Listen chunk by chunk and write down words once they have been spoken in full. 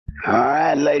All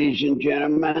right, ladies and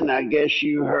gentlemen, I guess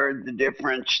you heard the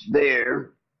difference there.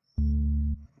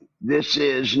 This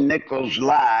is Nichols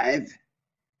Live,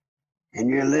 and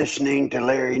you're listening to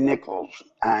Larry Nichols.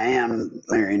 I am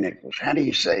Larry Nichols. How do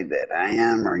you say that? I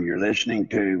am, or you're listening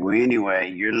to? Well, anyway,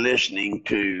 you're listening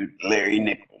to Larry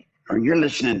Nichols, or you're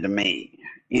listening to me.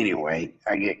 Anyway,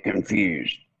 I get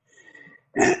confused.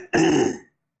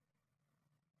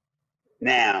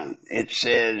 Now, it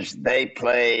says they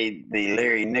played the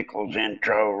Larry Nichols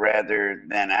intro rather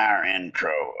than our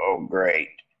intro. Oh, great.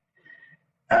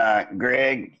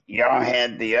 Greg, y'all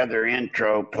had the other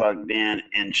intro plugged in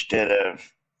instead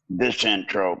of this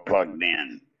intro plugged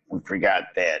in. We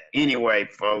forgot that. Anyway,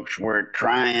 folks, we're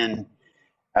trying.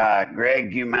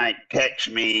 Greg, you might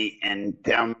text me and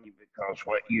tell me, because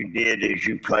what you did is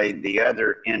you played the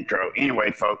other intro. Anyway,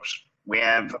 folks, we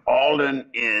have Alden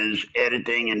is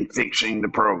editing and fixing the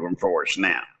program for us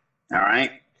now. All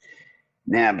right.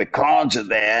 Now, because of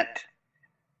that,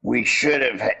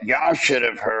 y'all should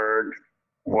have heard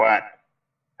what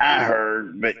I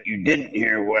heard, but you didn't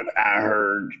hear what I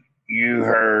heard. You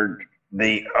heard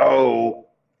the O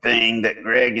thing that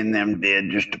Greg and them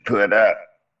did just to put up.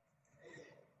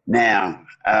 Now,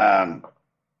 I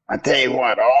tell you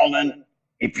what, Alden,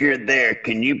 if you're there,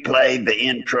 can you play the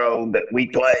intro that we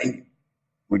play?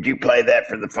 Would you play that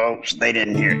for the folks? They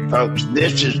didn't hear it. Folks,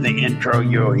 this is the intro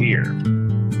you'll hear.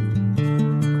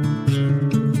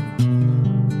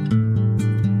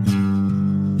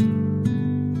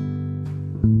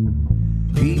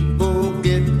 People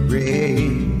get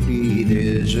ready,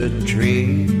 there's a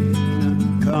train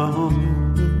coming.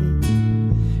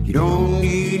 You don't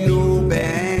need no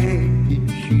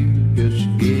baggage, you just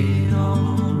get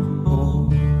on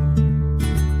board.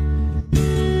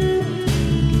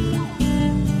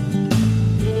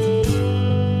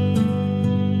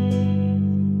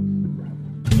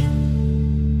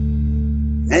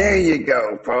 There you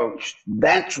go, folks.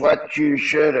 That's what you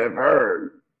should have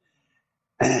heard.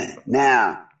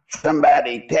 Now,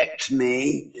 somebody text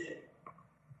me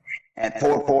at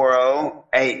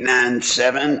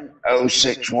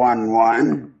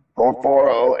 440-897-0611,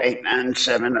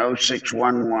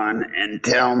 440-897-0611, and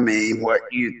tell me what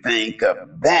you think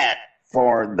of that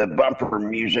for the bumper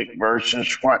music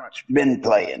versus what's been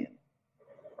playing.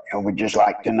 And we'd just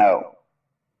like to know.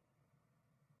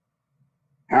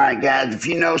 All right, guys, if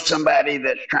you know somebody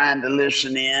that's trying to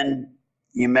listen in,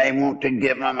 you may want to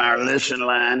give them our listen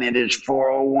line. It is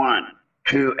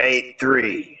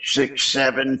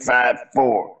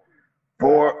 401-283-6754.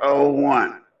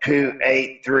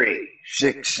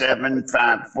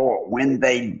 401-283-6754. When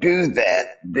they do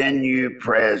that, then you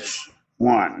press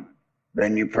 1.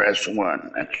 Then you press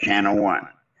 1. That's channel 1.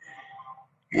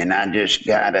 And I just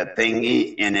got a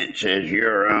thingy, and it says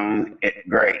you're on. It's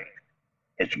great.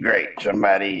 It's great.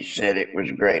 Somebody said it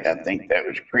was great. I think that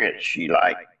was Chris. She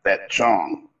liked that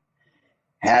song.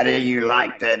 How do you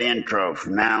like that intro?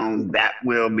 From now on, that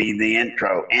will be the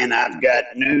intro. And I've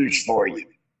got news for you.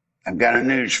 I've got a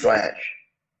news flash.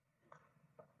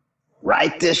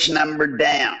 Write this number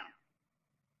down.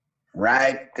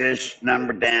 Write this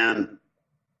number down.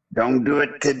 Don't do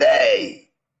it today,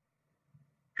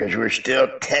 because we're still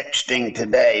texting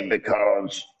today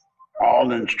because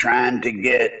Alden's trying to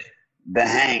get the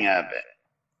hang of it.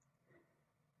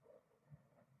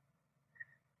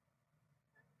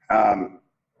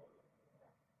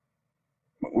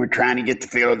 We're trying to get the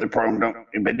feel of the program.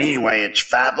 But anyway, it's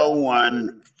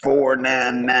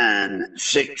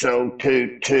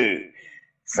 501-499-6022.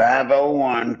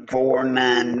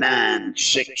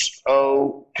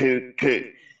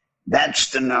 501-499-6022.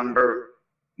 That's the number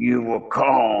you will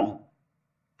call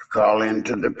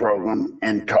into the program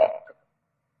and talk.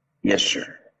 Yes,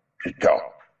 sir. To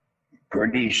talk.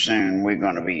 Pretty soon we're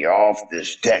going to be off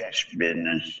this text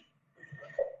business,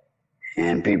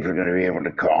 and people are going to be able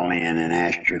to call in and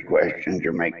ask your questions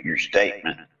or make your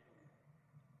statement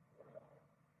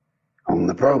on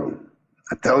the program.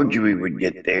 I told you we would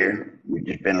get there. We've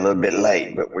just been a little bit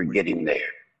late, but we're getting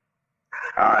there.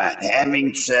 All right,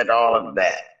 having said all of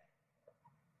that,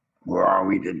 where are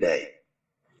we today?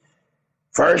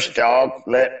 First off,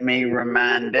 let me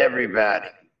remind everybody,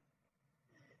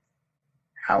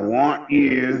 I want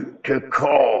you to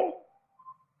call.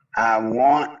 I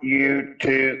want you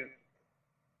to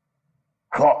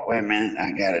call. Wait a minute,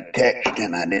 I got a text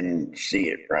and I didn't see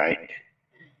it right.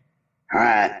 All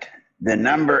right, the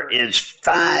number is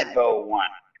 501,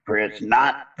 Chris,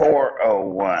 not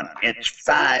 401. It's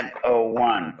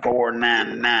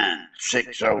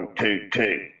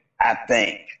 501-499-6022. I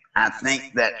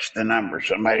think that's the number.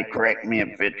 Somebody correct me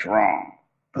if it's wrong,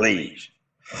 please.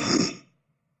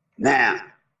 Now,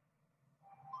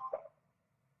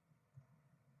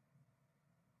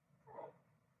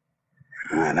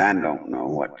 And I don't know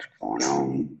what's going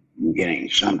on. I'm getting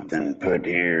something put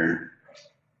here.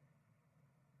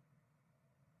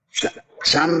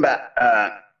 Somebody,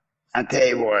 I tell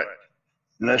you what,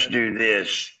 let's do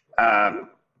this.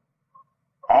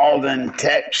 Alden,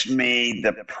 text me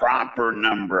the proper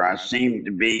number. I seem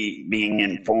to be being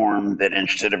informed that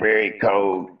instead of area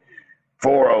code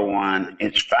 401,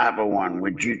 it's 501.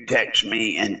 Would you text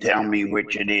me and tell me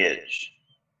which it is,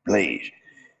 please?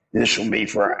 This will be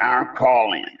for our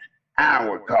call-in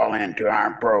to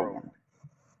our program.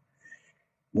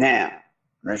 Now,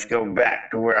 let's go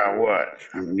back to where I was.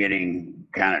 I'm getting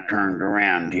kind of turned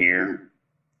around here.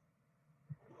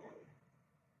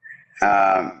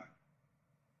 I'm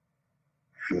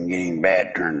getting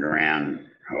bad turned around.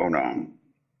 Hold on.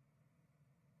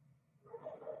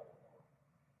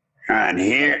 All right,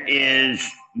 here is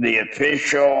the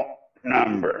official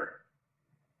number.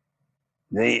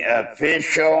 The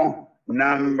official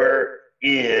number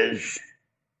is,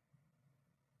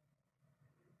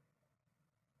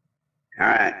 all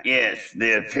right, yes,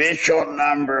 the official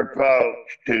number,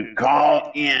 folks, to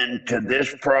call in to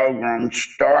this program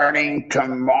starting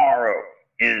tomorrow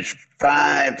is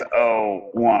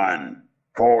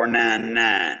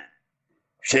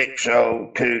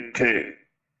 501-499-6022.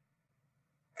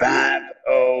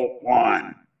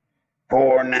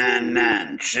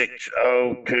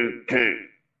 501-499-6022.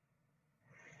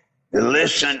 The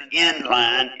listen in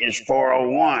line is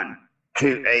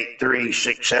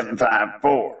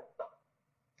 401-283-6754. All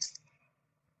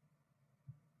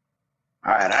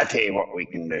right, I tell you what we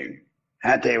can do.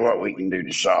 I tell you what we can do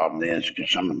to solve this,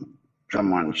 because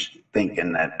someone's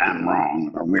thinking that I'm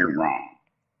wrong or we're wrong.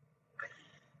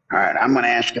 All right, I'm going to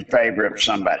ask a favor of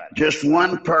somebody. Just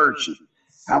one person.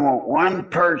 I want one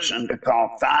person to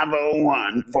call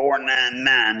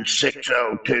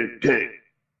 501-499-6022.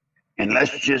 And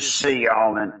let's just see,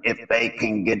 Alden, if they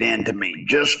can get into me.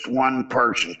 Just one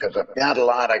person, because I've got a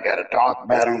lot I got to talk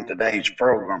about on today's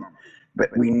program, but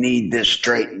we need this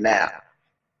straightened out.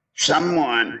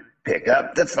 Someone pick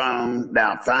up the phone,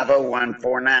 dial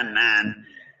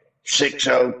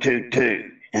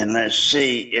 501-499-6022, and let's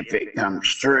see if it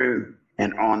comes through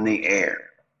and on the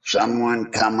air.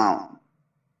 Someone come on.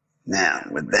 Now,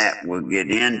 with that, we'll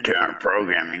get into our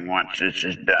programming once this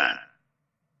is done.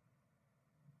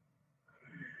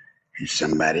 Is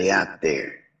somebody out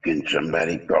there? Can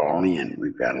somebody call in?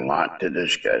 We've got a lot to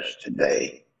discuss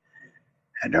today.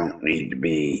 I don't need to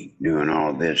be doing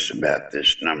all this about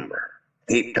this number.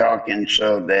 Keep talking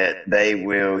so that they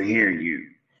will hear you.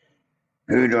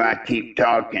 Who do I keep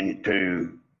talking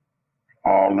to,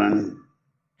 Alden?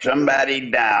 Somebody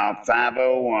dial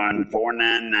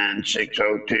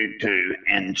 501-499-6022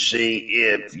 and see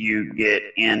if you get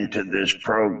into this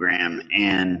program,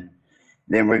 and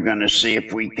then we're going to see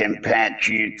if we can patch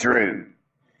you through.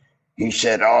 He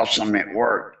said, awesome, it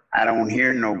worked. I don't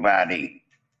hear nobody,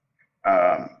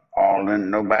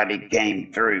 Alden. Nobody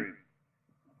came through.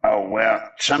 Oh, well,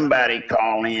 somebody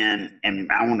call in,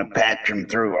 and I want to patch them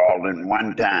through, Alden,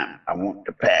 one time. I want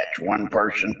to patch one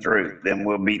person through. Then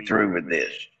we'll be through with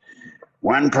this.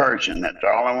 One person, that's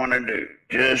all I want to do.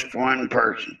 Just one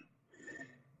person.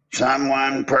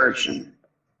 One person.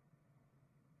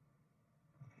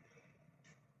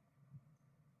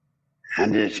 I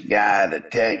just got a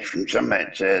text from somebody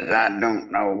that says, I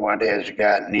don't know what has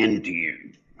gotten into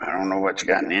you. I don't know what's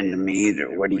gotten into me either.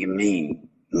 What do you mean,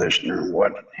 listener?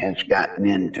 What has gotten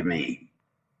into me?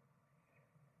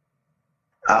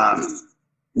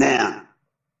 Now,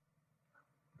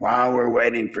 while we're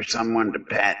waiting for someone to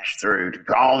patch through, to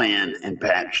call in and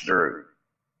patch through,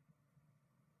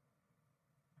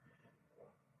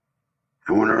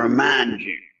 I want to remind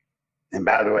you, and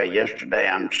by the way, yesterday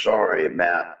I'm sorry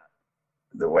about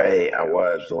the way I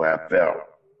was, the way I felt.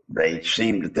 They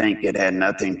seemed to think it had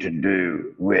nothing to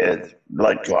do with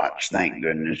blood clots. Thank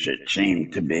goodness. It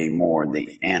seemed to be more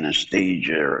the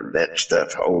anesthesia or that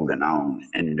stuff holding on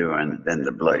and doing than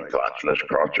the blood clots. Let's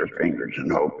cross our fingers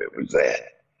and hope it was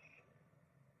that.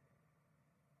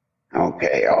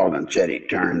 Okay, Alden said he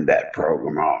turned that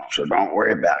program off, so don't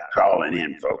worry about calling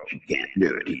in, folks. You can't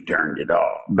do it. He turned it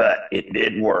off, but it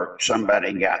did work.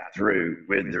 Somebody got through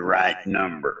with the right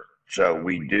number, so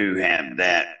we do have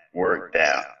that worked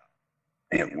out.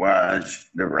 It was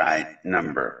the right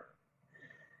number.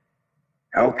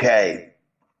 Okay,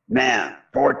 now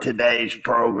for today's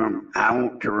program, I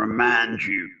want to remind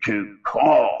you to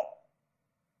call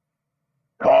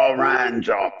Ryan's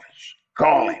office.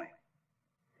 Call him.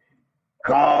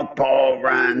 Call Paul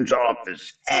Ryan's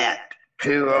office at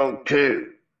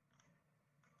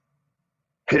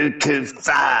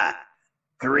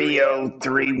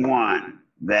 202-225-3031.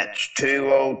 That's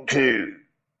 202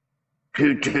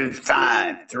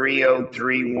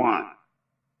 225-3031.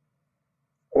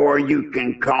 Or you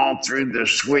can call through the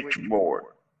switchboard,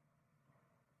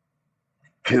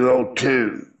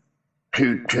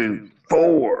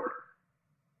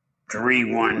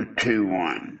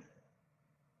 202-224-3121.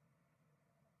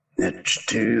 That's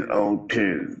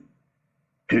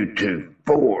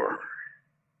 202-224-3021.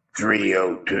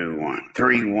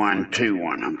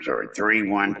 3121, I'm sorry,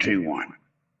 3121.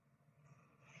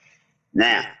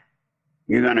 Now,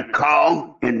 you're going to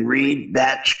call and read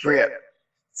that script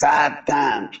 5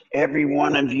 times. Every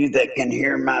one of you that can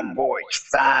hear my voice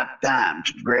 5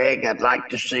 times. Greg, I'd like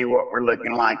to see what we're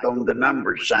looking like on the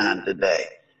number sign today.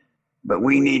 But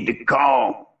we need to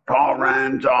call Paul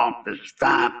Ryan's office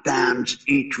 5 times,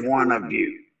 each one of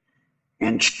you,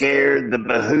 and scare the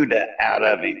behuda out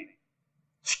of him.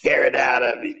 Scare it out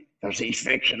of him, because he's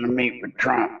fixing to meet with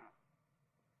Trump.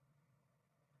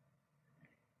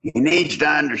 He needs to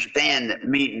understand that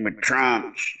meeting with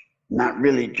Trump's not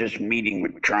really just meeting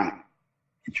with Trump.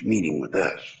 It's meeting with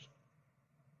us.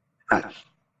 Us.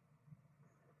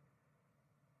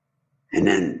 And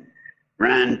then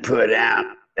Ryan put out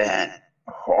that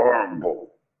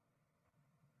horrible,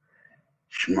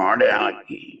 smart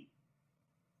alecky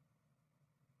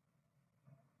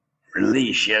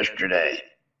release yesterday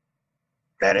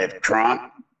that if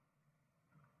Trump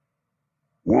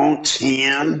wants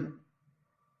him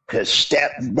to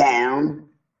step down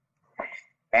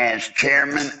as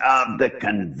chairman of the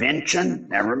convention.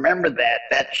 Now remember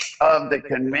that's of the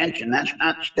convention. That's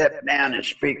not step down as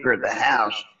Speaker of the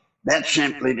House. That's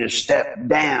simply to step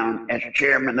down as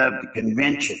chairman of the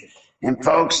convention. And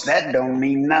folks, that don't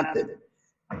mean nothing.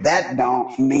 That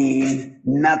don't mean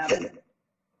nothing.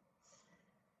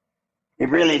 It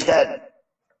really doesn't.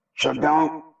 So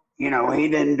don't, he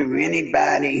didn't do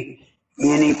anybody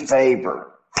any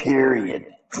favor, period.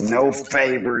 No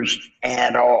favors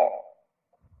at all.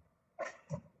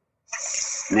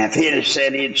 Now, if he'd have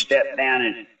said he'd step down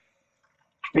as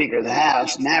Speaker of the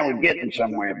House, now we're getting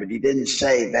somewhere, but he didn't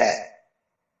say that.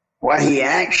 What he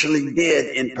actually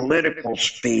did in political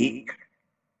speak,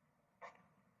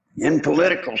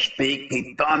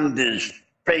 he thumbed his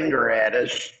finger at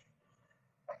us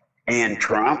and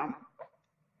Trump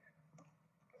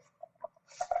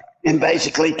and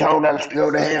basically told us to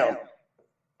go to hell.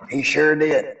 He sure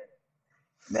did.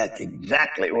 That's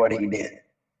exactly what he did.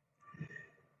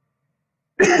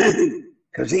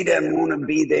 Because he doesn't want to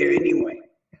be there anyway.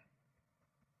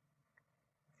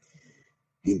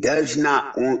 He does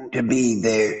not want to be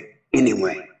there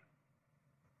anyway.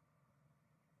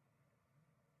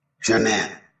 So now,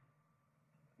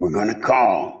 we're going to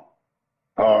call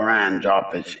Paul Ryan's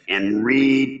office and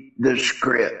read the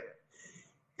script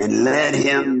and let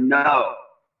him know.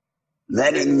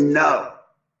 Let him know.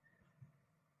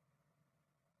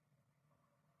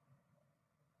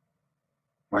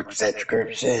 What that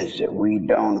script says, that we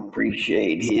don't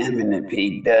appreciate him, and if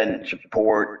he doesn't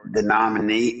support the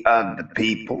nominee of the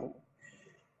people,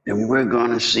 then we're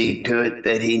going to see to it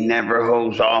that he never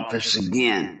holds office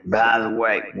again. By the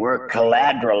way, we're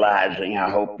collateralizing, I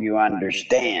hope you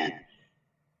understand,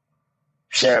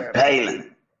 Sarah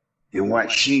Palin and what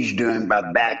she's doing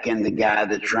by backing the guy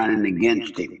that's running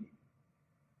against him.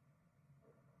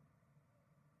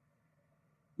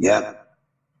 Yep.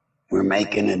 We're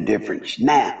making a difference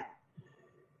now.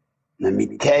 Let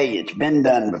me tell you, it's been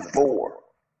done before.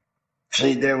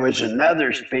 See, there was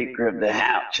another Speaker of the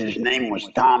House. His name was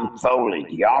Tom Foley.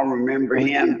 Do y'all remember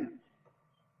him?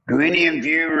 Do any of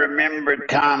you remember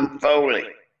Tom Foley?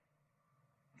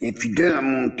 If you do,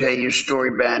 I'm going to tell you a story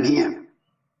about him.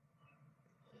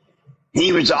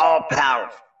 He was all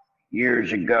powerful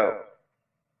years ago.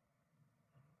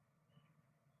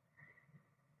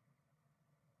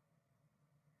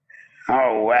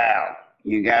 Oh, wow.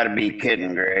 You got to be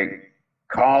kidding, Greg.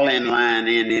 Call-in line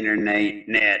and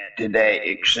internet today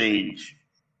exceeds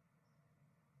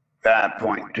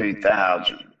 5.2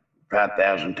 thousand.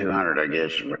 5,200, I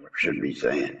guess, should be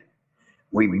saying.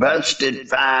 We busted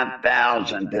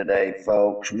 5,000 today,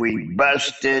 folks. We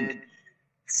busted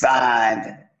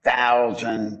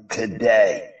 5,000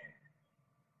 today.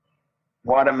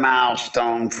 What a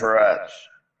milestone for us.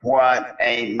 What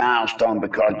a milestone,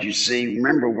 because you see,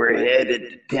 remember, we're headed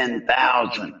to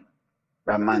 10,000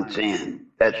 by month's end.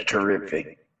 That's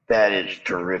terrific. That is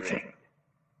terrific.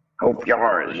 Hope y'all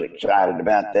are as excited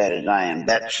about that as I am.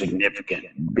 That's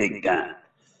significant, big time.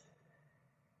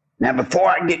 Now, before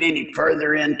I get any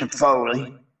further into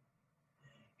Foley,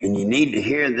 and you need to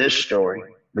hear this story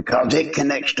because it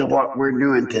connects to what we're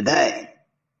doing today.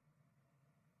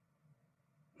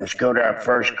 Let's go to our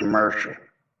first commercial.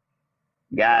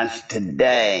 Guys,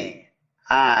 today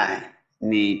I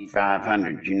need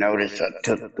 500. You notice I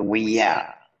took the we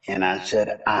out and I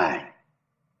said I.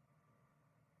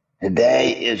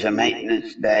 Today is a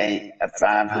maintenance day of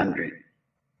 500.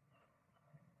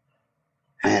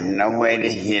 I have no way to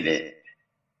hit it.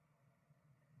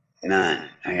 None.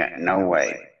 I got no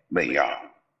way but y'all.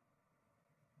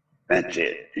 That's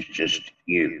it. It's just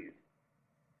you.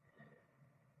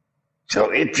 So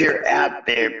if you're out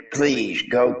there, please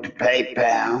go to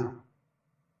PayPal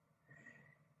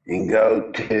and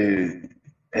go to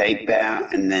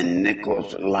PayPal and then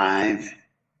Nichols Live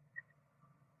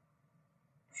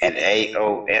at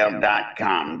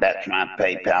AOL.com. That's my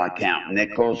PayPal account,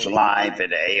 Nichols Live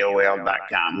at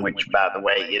AOL.com, which, by the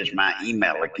way, is my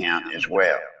email account as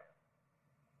well.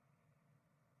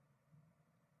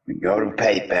 We go to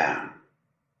PayPal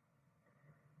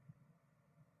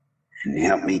and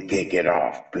help me kick it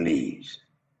off, please.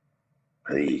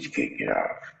 Please kick it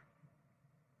off.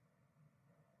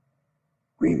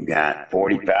 We've got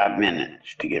 45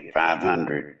 minutes to get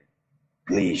 500.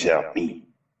 Please help me.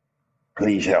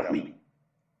 Please help me.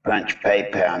 Punch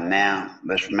PayPal now.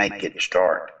 Let's make it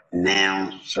start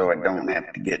now so I don't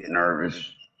have to get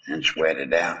nervous and sweat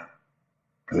it out.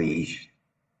 Please.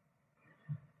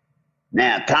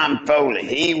 Now, Tom Foley,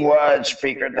 he was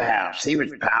Speaker of the House. He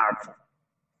was powerful.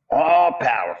 All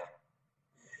powerful.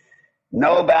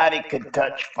 Nobody could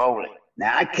touch Foley.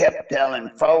 Now, I kept telling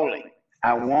Foley,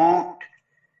 I want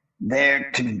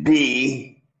there to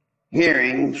be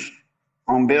hearings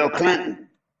on Bill Clinton,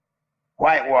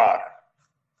 Whitewater.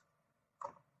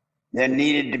 There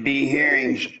needed to be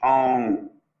hearings on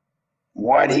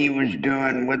what he was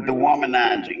doing with the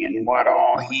womanizing and what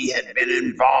all he had been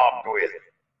involved with.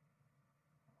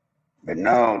 But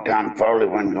no, Tom Foley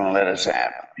wasn't going to let us have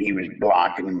it. He was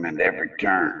blocking them at every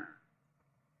turn.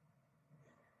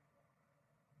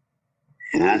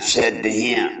 And I said to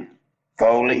him,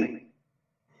 Foley,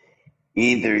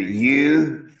 either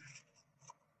you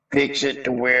fix it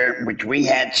to where, which we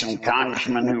had some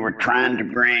congressmen who were trying to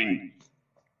bring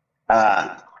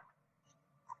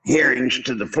hearings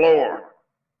to the floor,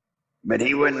 but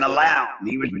he wouldn't allow them.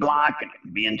 He was blocking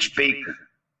it, being speaker.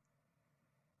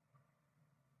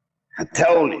 I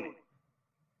told him,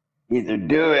 either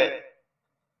do it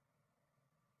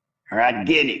or I'd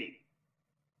get him.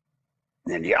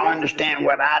 Now, do y'all understand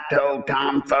what I told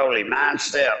Tom Foley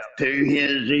myself to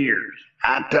his ears?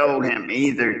 I told him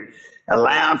either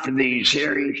allow for these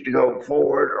hearings to go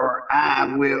forward or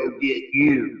I will get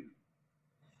you.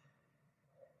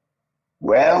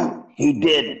 Well, he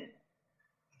didn't.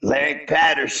 Larry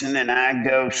Patterson and I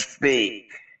go speak.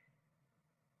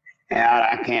 Out,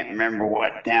 I can't remember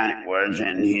what town it was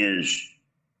in his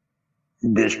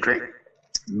district,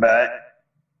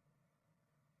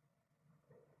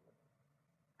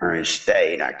 or his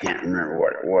state. I can't remember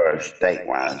what it was,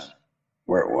 state-wise,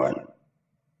 where it was.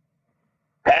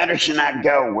 Patterson, I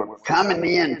go. We're coming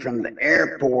in from the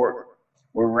airport.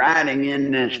 We're riding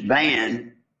in this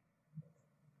van.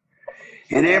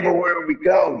 And everywhere we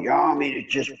go, y'all, I mean,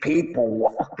 it's just people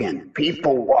walking,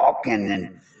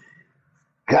 and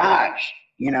gosh,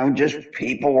 you know, just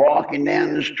people walking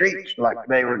down the streets like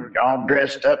they were all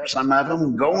dressed up, some of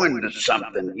them going to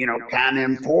something, you know, kind of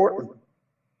important.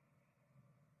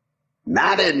 And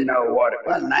I didn't know what it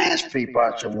was. And I asked people,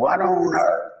 I said, what on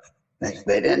earth?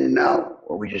 They didn't know.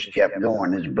 Well, we just kept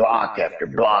going, this block after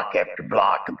block after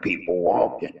block of people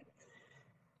walking.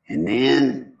 And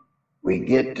then we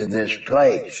get to this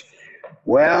place.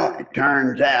 Well, it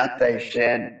turns out they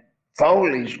said,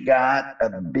 Foley's got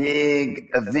a big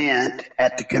event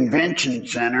at the convention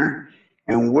center,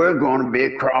 and we're going to be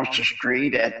across the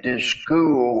street at this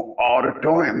school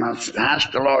auditorium. I said, high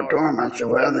school auditorium. I said,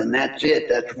 well, then that's it.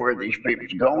 That's where these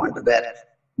people's going, to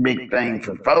that big thing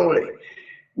for Foley.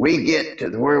 We get to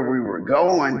where we were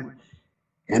going,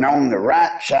 and on the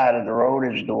right side of the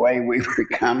road is the way we were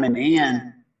coming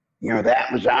in. You know,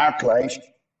 that was our place.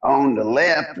 On the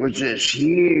left was this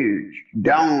huge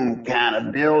dome kind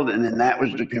of building, and that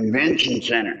was the convention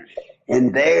center.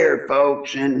 And there,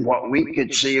 folks, in what we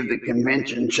could see of the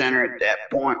convention center at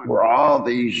that point were all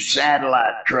these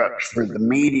satellite trucks for the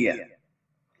media.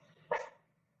 I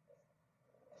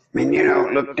mean, you know,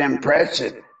 it looked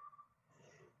impressive.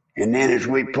 And then as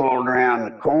we pulled around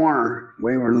the corner,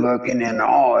 we were looking in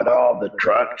awe at all the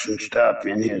trucks and stuff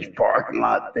in his parking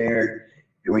lot there.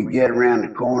 And we get around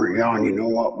the corner, y'all, and you know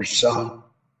what we saw?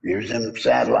 There's them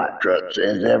satellite trucks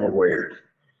as everywhere.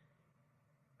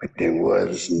 But there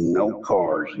was no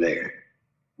cars there.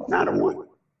 Not a one.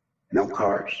 No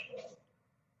cars.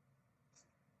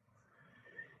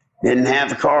 Didn't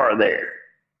have a car there.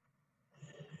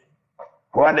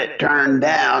 What it turned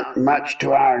out, much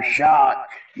to our shock,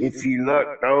 if you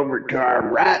looked over to our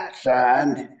right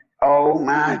side, oh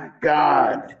my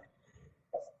God,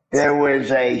 there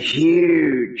was a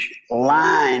huge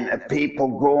line of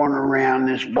people going around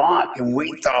this block, and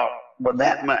we thought, well,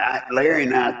 Larry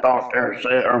and I thought to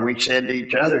ourselves, or we said to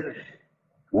each other,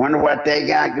 wonder what they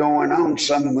got going on.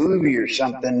 Some movie or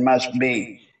something must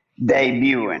be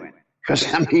debuting.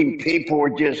 Because, I mean, people were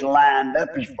just lined up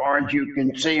as far as you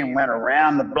can see and went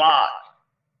around the block.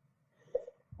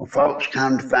 Well, folks,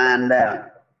 come to find out,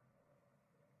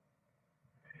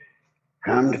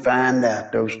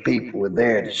 those people were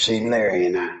there to see Larry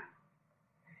and I.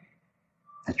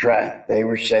 That's right. They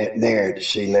were there to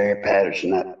see Larry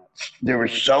Patterson. There were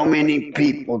so many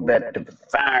people that the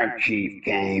fire chief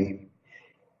came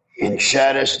and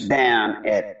shut us down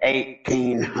at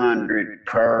 1,800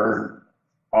 per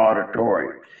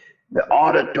auditorium. The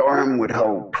auditorium would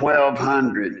hold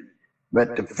 1,200,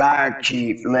 but the fire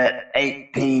chief let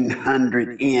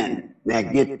 1,800 in. Now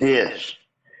get this.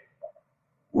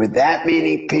 With that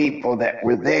many people that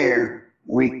were there,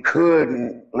 we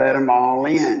couldn't let them all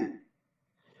in.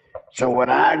 So what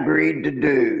I agreed to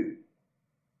do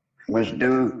was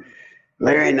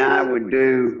Larry and I would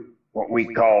do what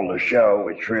we called a show.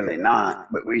 It's really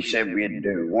not, but we said we'd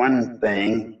do one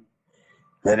thing,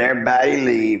 let everybody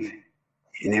leave,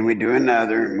 and then we'd do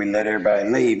another, and we'd let everybody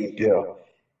leave until,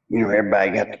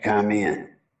 everybody got to come in.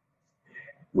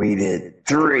 We did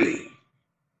three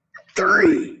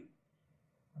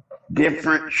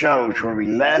different shows where we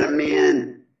let them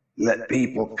in, let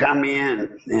people come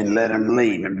in, and let them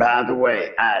leave. And by the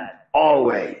way, I'd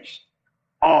always,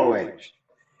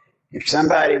 if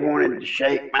somebody wanted to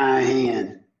shake my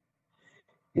hand,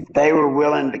 if they were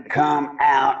willing to come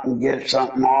out and get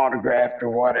something autographed or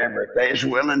whatever, if they was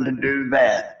willing to do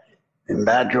that, then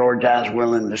by George, I was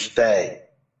willing to stay.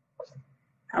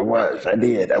 I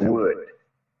would.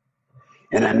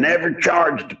 And I never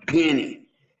charged a penny.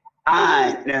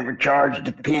 I never charged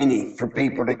a penny for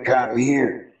people to come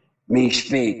hear me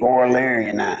speak, or Larry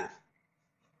and I.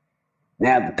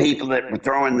 Now, the people that were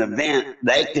throwing the event,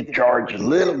 they could charge a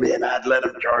little bit. I'd let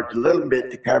them charge a little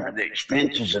bit to cover the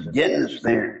expenses of getting us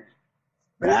there.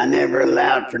 But I never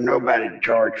allowed for nobody to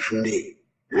charge for me.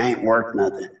 I ain't worth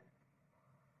nothing.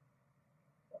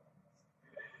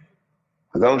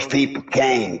 Those people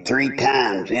came 3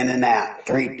 times in and out,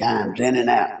 3 times in and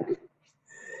out.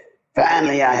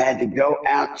 Finally, I had to go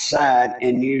outside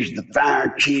and use the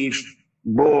fire chief's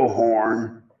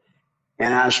bullhorn,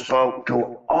 and I spoke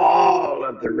to all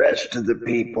of the rest of the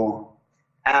people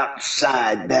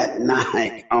outside that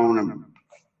night on a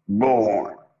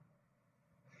bullhorn.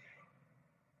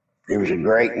 It was a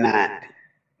great night,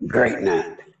 great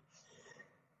night.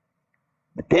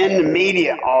 But then the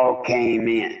media all came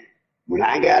in. When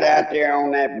I got out there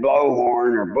on that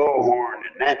blowhorn or bullhorn,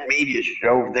 and that media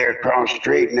over there across the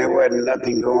street, and there wasn't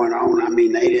nothing going on. I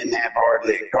mean, they didn't have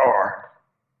hardly a car.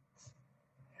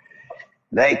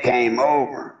 They came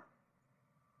over.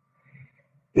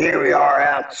 Here we are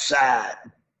outside.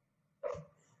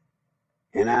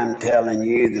 And I'm telling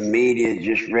you, the media is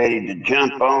just ready to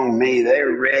jump on me.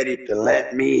 They're ready to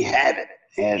let me have it,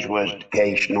 as was the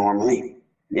case normally,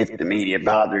 if the media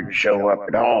bothered to show up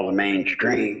at all, the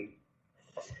mainstream.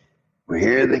 Well,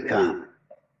 here they come.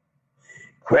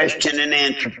 Question and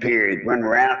answer period when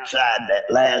we're outside that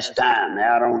last time,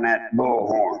 out on that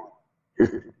bullhorn.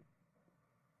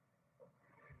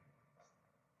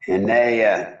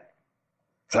 And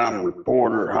some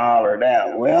reporter hollered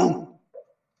out, well,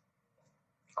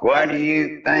 what do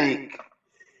you think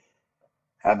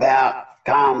about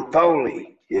Tom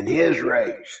Foley and his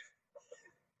race?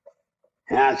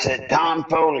 And I said, Tom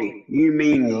Foley, you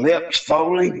mean Lips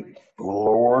Foley?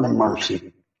 Lord of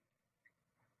mercy.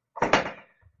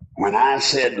 When I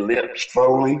said Lips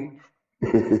Foley,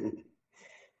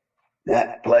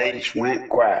 that place went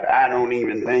quiet.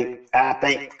 I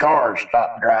think cars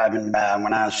stopped driving by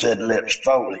when I said Lips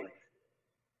Foley.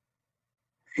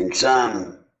 And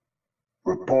some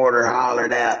reporter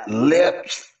hollered out,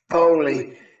 Lips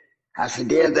Foley. I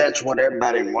said, yeah, that's what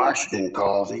everybody in Washington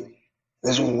calls him.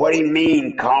 This is what do you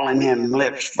mean calling him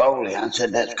Lips Foley? I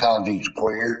said, that's because he's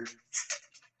queer.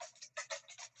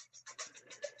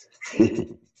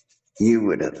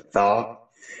 You'd have thought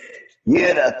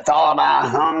I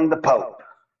hung the Pope.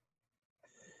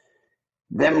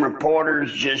 Them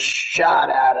reporters just shot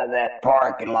out of that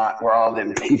parking lot where all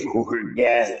them people were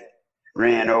gathered,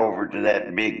 ran over to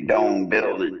that big dome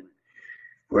building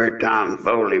where Tom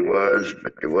Foley was,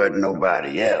 but there wasn't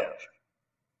nobody else.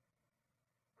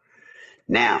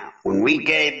 Now, when we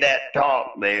gave that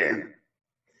talk there,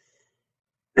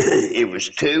 it was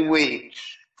 2 weeks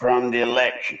from the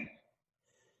election.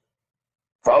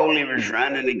 Foley was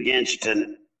running against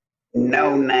a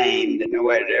no name that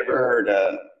nobody had ever heard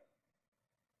of.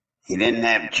 He didn't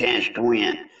have a chance to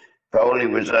win. Foley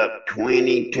was up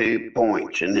 22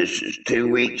 points, and this is 2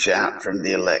 weeks out from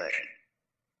the election.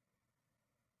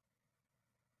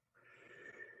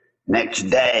 Next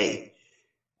day,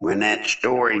 when that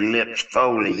story Lips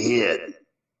Foley hit,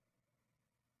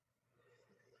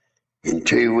 in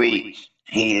 2 weeks,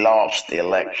 he lost the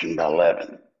election by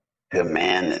 11 to a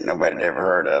man that nobody had ever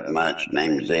heard of much. His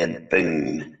name was Ed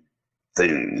Thune.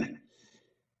 Thune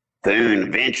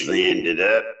eventually ended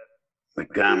up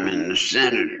becoming the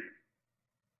senator.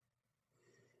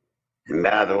 And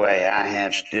by the way, I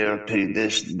have still to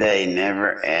this day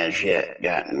never as yet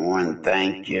gotten one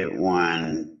thank you,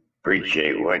 one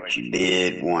appreciate what you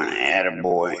did, one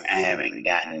attaboy. I haven't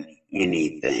gotten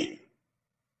anything.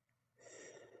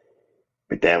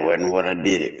 But that wasn't what I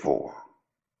did it for.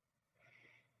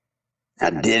 I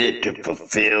did it to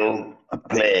fulfill a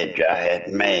pledge I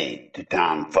had made to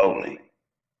Tom Foley.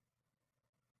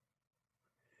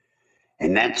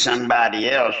 And that's somebody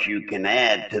else you can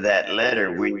add to that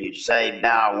letter when you say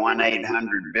dial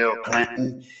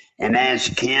 1-800-BILL-CLINTON and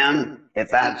ask him.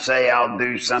 If I say I'll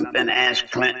do something, ask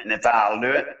Clinton if I'll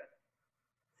do it.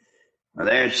 Well,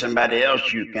 there's somebody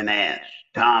else you can ask,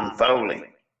 Tom Foley.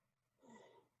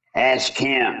 Ask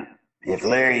him if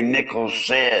Larry Nichols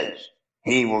says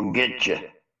he will get you.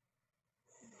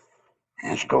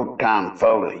 Ask old Tom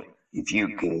Foley if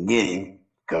you can get him,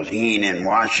 because he ain't in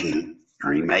Washington,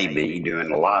 or he may be doing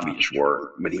the lobbyist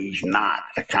work, but he's not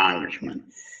a congressman,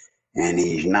 and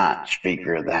he's not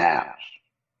Speaker of the House.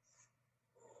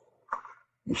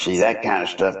 You see, that kind of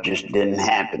stuff just didn't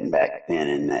happen back then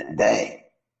in that day.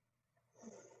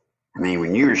 I mean,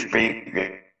 when you were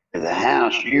Speaker of the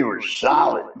House, you were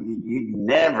solid. You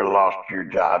never lost your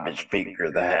job as Speaker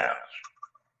of the House.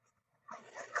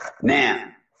 Now,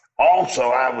 also,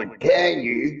 I would tell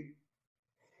you,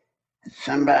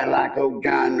 somebody like old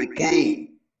John McCain,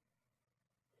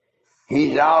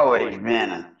 he's always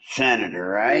been a senator,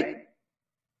 right?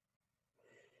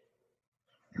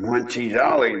 Once he's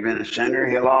always been a senator,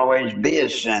 he'll always be a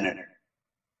senator.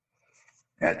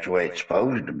 That's the way it's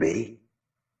supposed to be.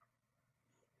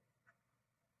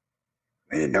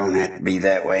 But it don't have to be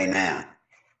that way now.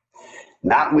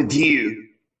 Not with you.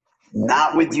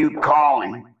 Not with you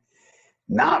calling.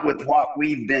 Not with what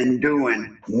we've been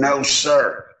doing. No,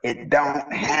 sir. It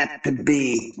don't have to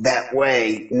be that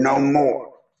way no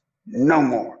more. No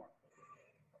more.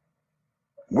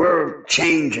 We're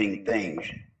changing things.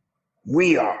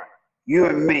 We are. You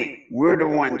and me. We're the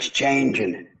ones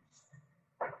changing it.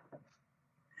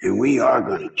 And we are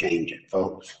going to change it,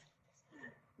 folks.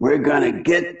 We're going to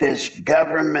get this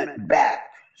government back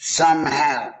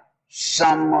somehow,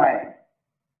 some way.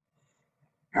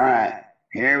 All right,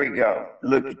 here we go.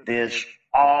 Look at this.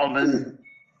 Alden,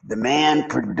 the man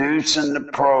producing the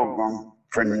program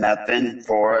for nothing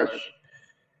for us,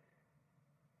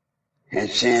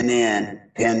 has sent in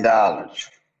 $10.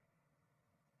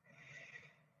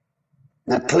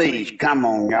 Now, please, come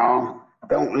on, y'all.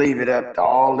 Don't leave it up to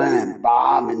Alden and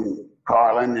Bob and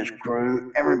Carla and his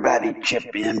crew. Everybody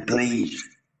chip in, please.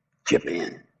 Chip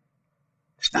in.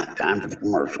 It's not time for the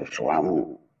commercial, so I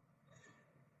won't.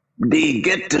 Do you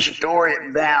get the story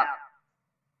about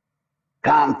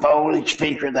Tom Foley,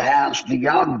 Speaker of the House? Do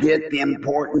y'all get the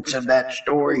importance of that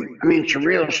story? I mean, it's a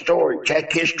real story.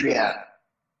 Check history out.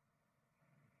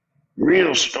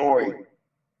 Real story.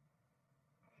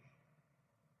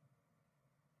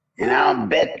 And I'll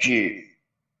bet you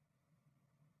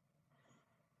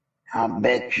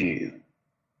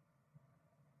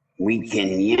we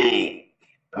can yank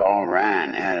Paul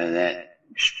Ryan out of that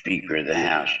Speaker of the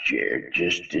House chair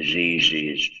just as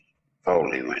easy as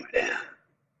Foley went down.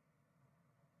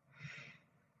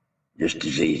 Just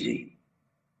as easy.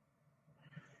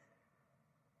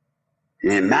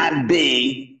 And it might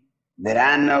be that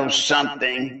I know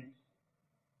something.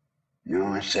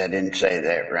 No, I didn't say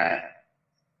that right.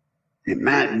 It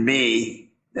might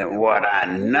be that what I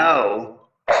know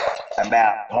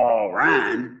about Paul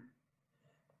Ryan,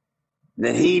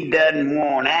 that he doesn't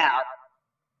want out,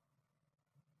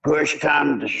 push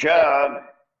comes to shove,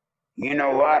 you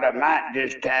know what, I might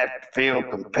just have to feel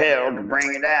compelled to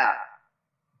bring it out.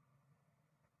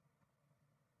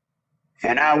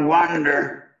 And I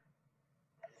wonder,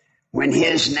 when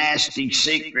his nasty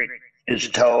secret is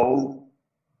told,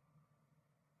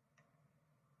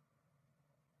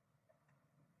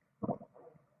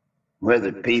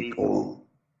 whether people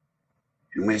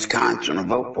in Wisconsin will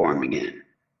vote for him again.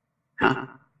 Huh?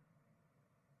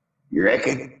 You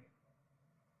reckon?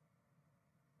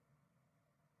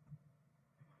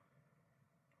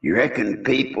 You reckon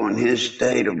people in his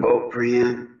state will vote for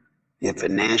him if a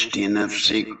nasty enough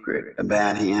secret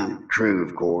about him, true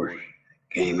of course,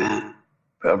 came out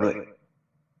public?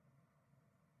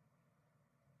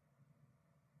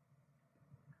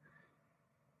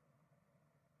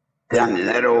 Tell me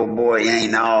that old boy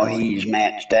ain't all he's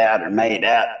matched out or made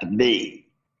out to be.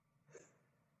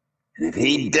 And if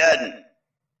he doesn't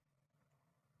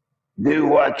do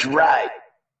what's right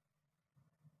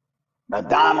by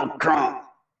Donald Trump,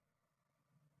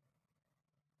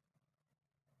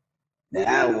 then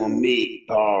I will meet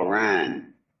Paul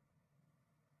Ryan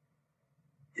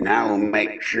and I will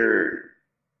make sure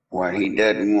what he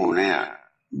doesn't want out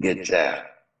gets out.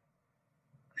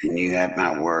 And you have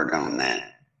my word on that.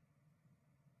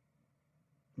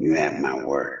 You have my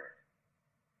word.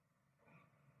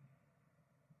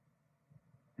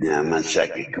 Now, my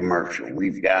second commercial.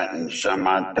 We've gotten some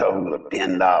odd total of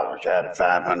 $10 out of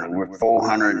 500. We're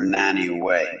 490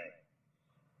 away.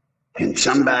 Can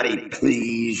somebody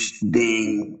please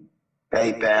ding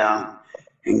PayPal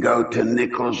and go to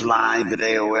Nichols Live at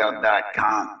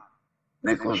AOL.com?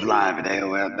 Nichols Live at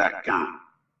AOL.com.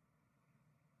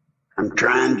 I'm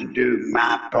trying to do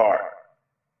my part.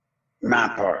 My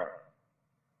part.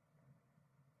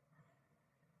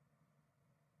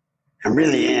 I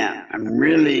really am. I'm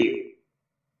really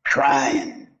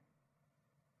trying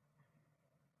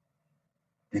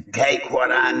to take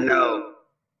what I know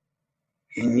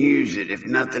and use it, if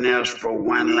nothing else, for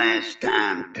one last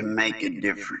time to make a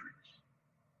difference.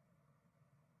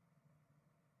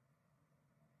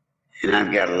 And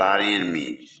I've got a lot of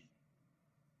enemies.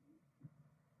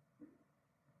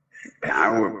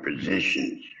 Power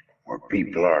positions where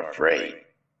people are afraid.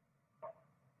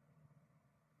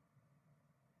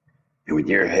 And with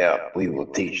your help, we will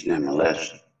teach them a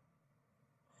lesson.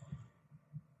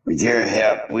 With your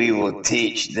help, we will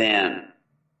teach them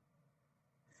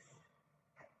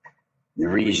the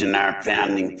reason our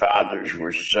founding fathers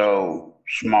were so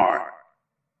smart,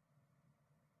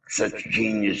 such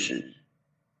geniuses,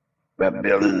 about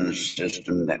building the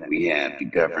system that we have to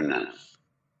govern us.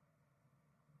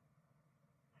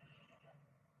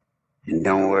 And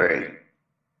don't worry,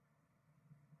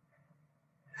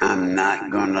 I'm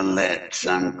not going to let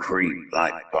some creep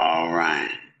like Paul Ryan.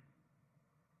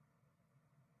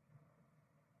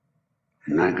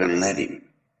 I'm not going to let him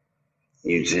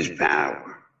use his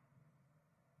power.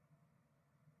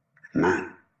 I'm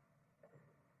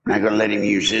not going to let him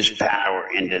use his power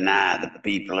and deny the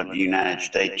people of the United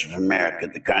States of America,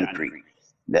 the country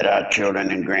that our children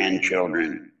and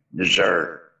grandchildren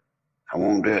deserve. I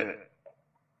won't do it.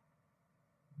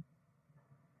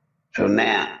 So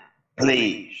now,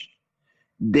 please,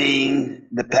 ding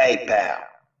the PayPal.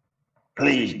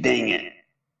 Please ding it.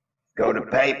 Go to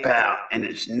PayPal, and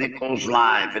it's Nichols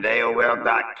Live at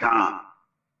AOL.com.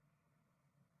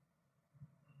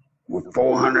 We're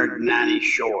 490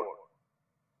 short.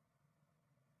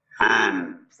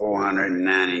 I'm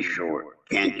 490 short.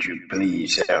 Can't you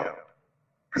please help?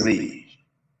 Please.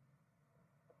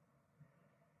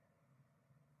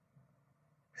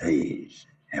 Please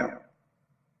help.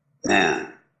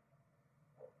 Now,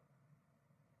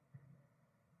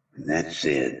 that's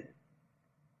it.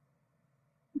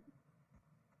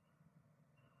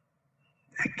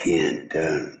 I can't,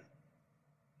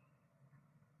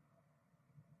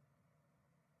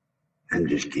 I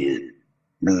just can't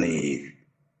believe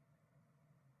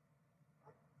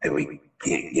that we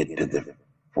can't get to the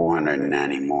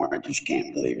 490 more. I just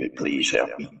can't believe it. Please help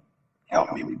me.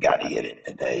 Help me. We got to hit it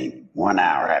today. 1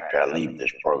 hour after I leave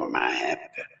this program, I have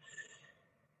to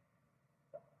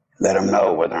let them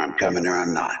know whether I'm coming or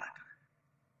I'm not.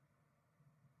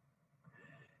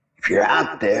 If you're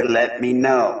out there, let me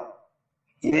know.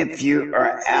 If you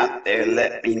are out there,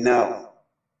 let me know.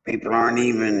 People aren't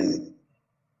even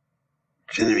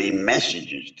sending me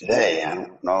messages today. I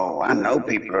don't know. I know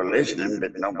people are listening,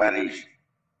 but nobody's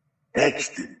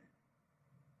texting.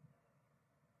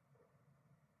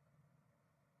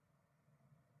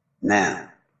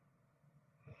 Now,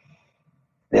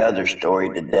 the other story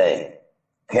today.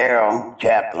 Carol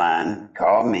Chaplin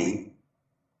called me,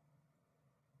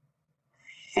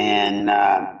 and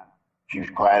she was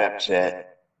quite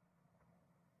upset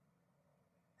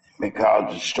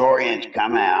because the story has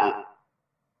come out.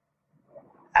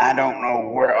 I don't know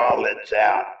where all it's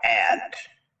out at,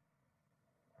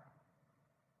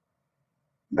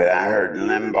 but I heard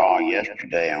Limbaugh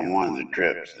yesterday on one of the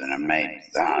trips that I made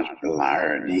to the hospital. I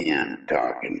heard him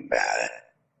talking about it.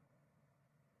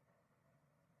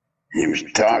 He was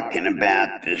talking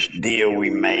about this deal we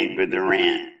made with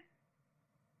Iran.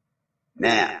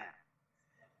 Now,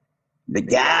 The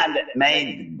guy that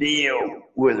made the deal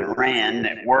with Iran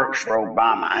that works for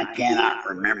Obama, I cannot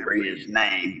remember his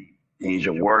name. He's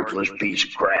a worthless piece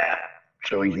of crap,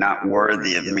 so he's not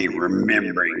worthy of me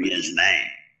remembering his name.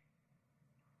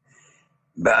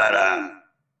 But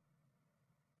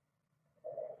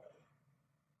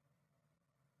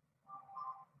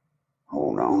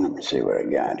hold on, let me see what I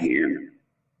got here.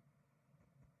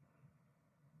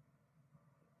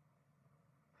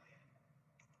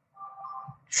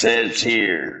 Says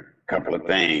here a couple of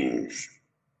things.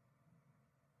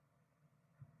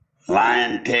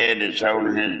 Lion Ted is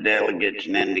holding his delegates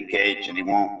and indicates that he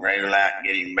won't rail out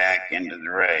getting back into the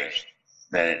race,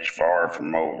 that it's far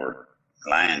from over.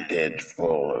 Lion Ted's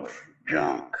full of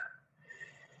junk.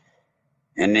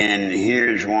 And then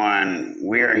here's one.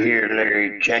 We're here,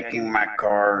 Larry, checking my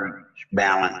cards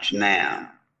balance now.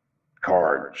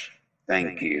 Cards.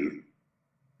 Thank you.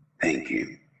 Thank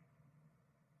you.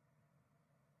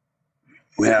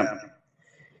 Well,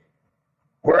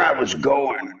 where I was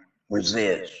going was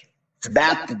this. It's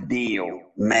about the deal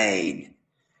made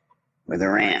with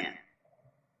Iran.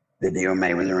 The deal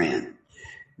made with Iran.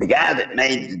 The guy that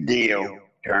made the deal,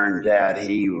 turns out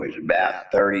he was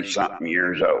about 30-something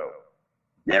years old.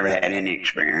 Never had any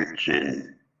experience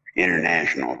in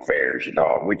international affairs at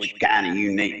all, which is kind of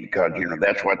unique because, you know,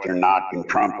 that's what they're knocking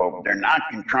Trump over. They're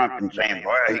knocking Trump and saying,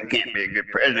 well, he can't be a good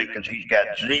president because he's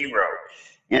got zero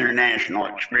international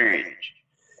experience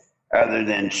other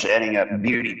than setting up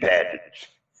beauty pageants.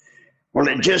 Well,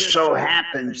 it just so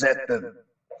happens that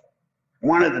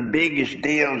one of the biggest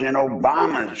deals in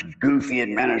Obama's goofy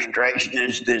administration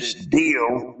is this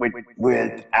deal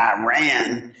with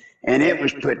Iran, and it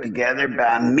was put together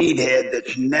by a meathead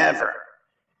that's never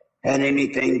had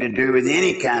anything to do with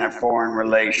any kind of foreign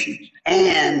relations.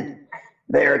 And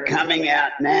they're coming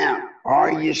out now.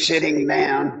 Are you sitting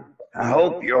down? I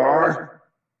hope you are.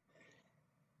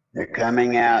 They're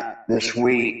coming out this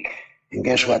week, and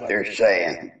guess what they're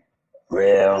saying?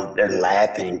 Well, they're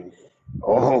laughing.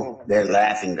 Oh, they're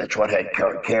laughing. That's what had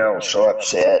Carol so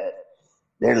upset.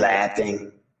 They're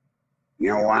laughing.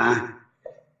 You know why?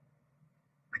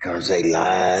 Because they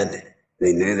lied.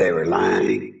 They knew they were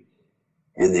lying.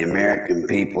 And the American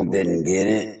people didn't get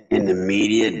it, and the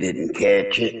media didn't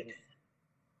catch it.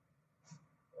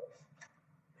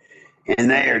 And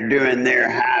they are doing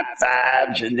their high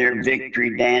fives and their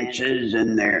victory dances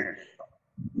and their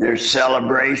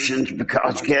celebrations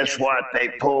because guess what? They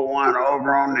pull one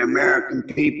over on the American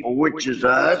people, which is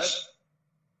us.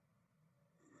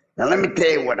 Now, let me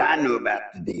tell you what I knew about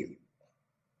the deal.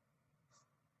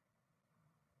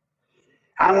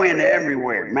 I went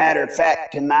everywhere. Matter of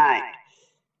fact, tonight,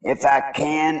 if I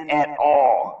can at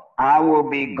all, I will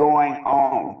be going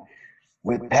on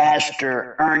with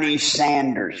Pastor Ernie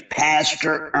Sanders.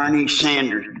 Pastor Ernie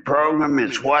Sanders. The program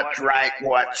is What's Right,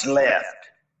 What's Left.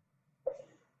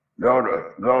 Go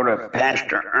to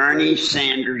Pastor Ernie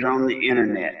Sanders on the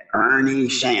internet. Ernie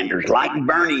Sanders, like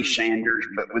Bernie Sanders,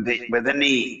 but with an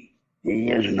E. He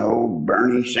is no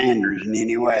Bernie Sanders in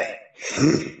any way.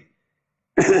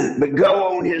 But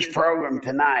go on his program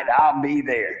tonight. I'll be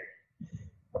there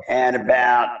at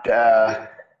about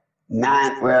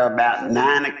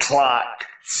 9 o'clock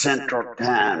Central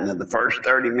Time. Now, the first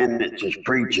 30 minutes is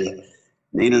preaching.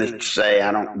 Needless to say,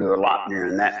 I don't do a lot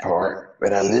during that part,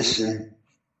 but I listen.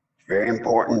 Very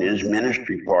important is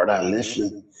ministry part. I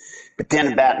listen. But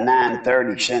then about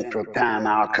 9:30 Central Time,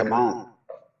 I'll come on.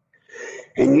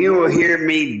 And you will hear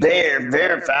me there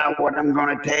verify what I'm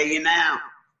going to tell you now.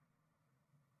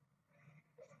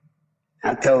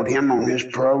 I told him on his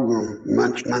program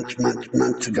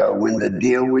months ago when the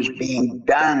deal was being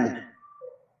done,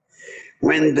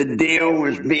 when the deal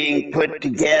was being put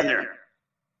together,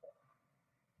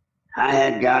 I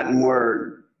had gotten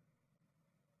word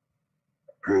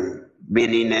from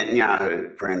Benny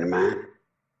Netanyahu, a friend of mine,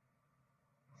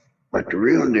 what the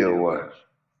real deal was,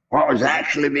 what was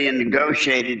actually being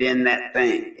negotiated in that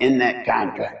thing, in that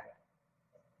contract.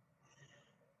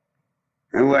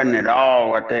 It wasn't at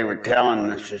all what they were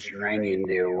telling us this Iranian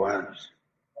deal was.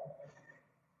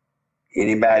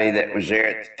 Anybody that was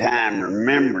there at the time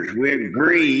remembers we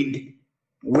agreed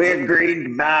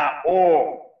to buy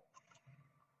oil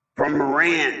from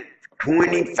Iran,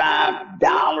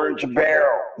 $25 a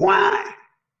barrel. Why?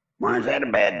 Why is that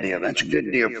a bad deal? That's a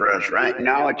good deal for us, right?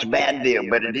 No, it's a bad deal,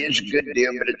 but it is a good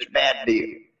deal, but it's a bad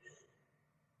deal.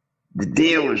 The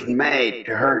deal was made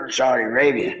to hurt Saudi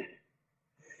Arabia,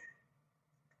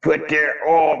 put their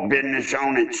oil business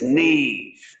on its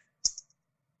knees.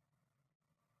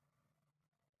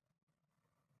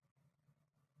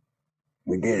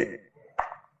 We did it.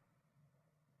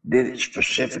 Did it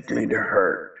specifically to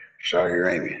hurt Saudi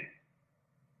Arabia.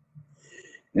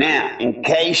 Now, in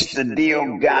case the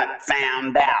deal got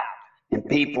found out and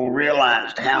people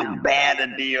realized how bad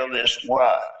a deal this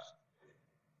was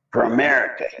for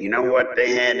America, you know what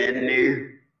they had in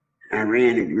there?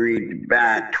 Iran agreed to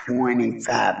buy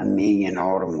 25 million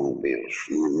automobiles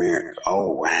from America.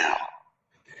 Oh, wow.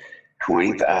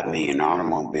 25 million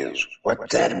automobiles.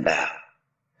 What's that about?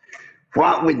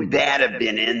 What would that have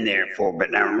been in there for?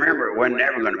 But now remember, it wasn't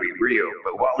ever going to be real.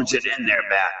 But what was it in there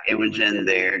about? It was in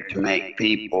there to make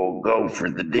people go for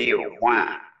the deal.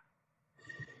 Why?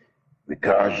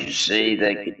 Because you see,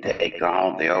 they could take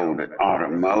all the old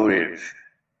automotive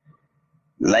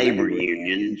labor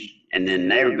unions, and then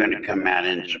they were going to come out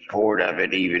in support of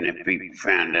it, even if people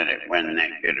found that it wasn't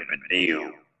that good of a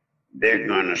deal. They're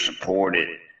going to support it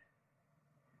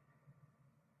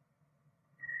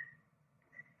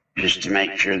just to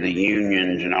make sure the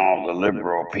unions and all the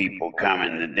liberal people come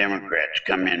in, the Democrats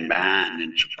come in behind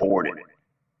and support it.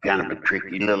 Kind of a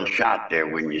tricky little shot there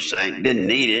when you say didn't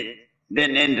need it.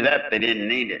 Didn't end up, they didn't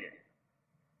need it.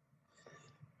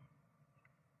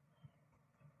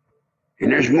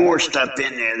 And there's more stuff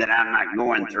in there that I'm not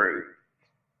going through.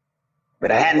 But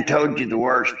I hadn't told you the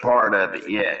worst part of it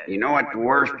yet. You know what the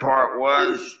worst part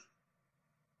was?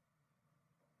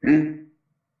 A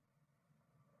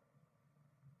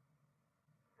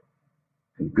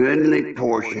goodly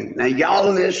portion. Now,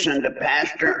 y'all listen to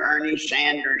Pastor Ernie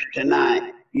Sanders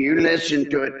tonight. You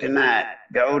listen to it tonight.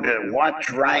 Go to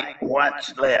What's Right,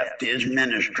 What's Left, his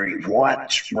ministry.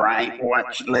 What's Right,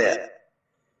 What's Left.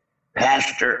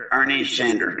 Pastor Ernie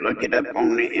Sanders. Look it up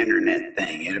on the internet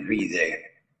thing. It'll be there.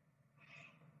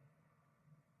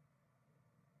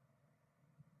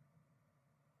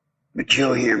 But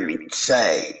you'll hear me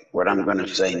say what I'm going to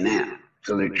say now,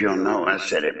 so that you'll know I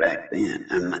said it back then.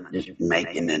 I'm not just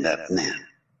making it up now.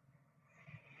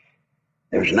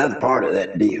 There's another part of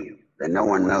that deal that no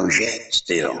one knows yet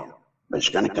still, but it's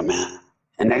going to come out.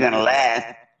 And they're going to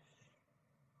laugh.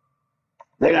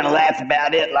 They're going to laugh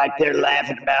about it like they're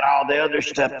laughing about all the other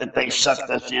stuff that they sucked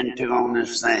us into on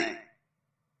this thing.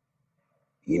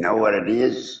 You know what it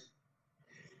is?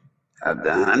 Of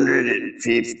the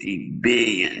 150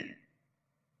 billion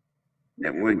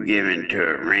that we're giving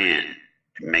to Iran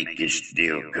to make this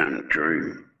deal come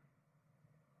true,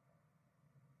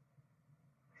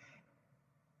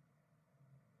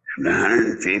 the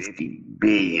 150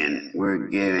 billion we're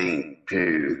giving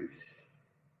to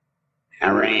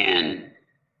Iran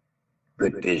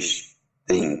put this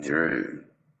thing through.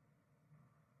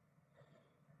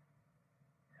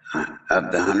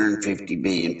 Of the 150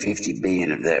 billion, 50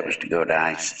 billion of that was to go to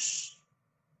ISIS.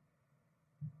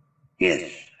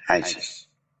 Yes, ISIS.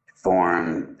 To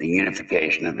form the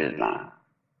unification of Islam.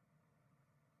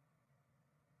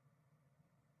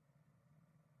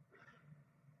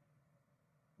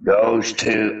 Goes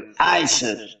to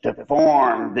ISIS to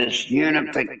form this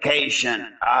unification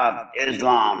of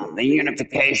Islam. The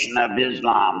unification of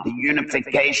Islam. The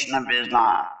unification of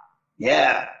Islam.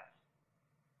 Yeah.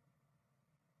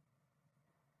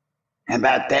 How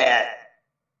about that?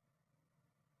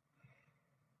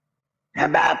 How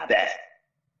about that?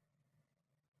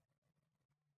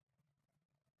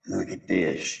 Look at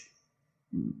this.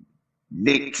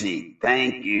 Dixie,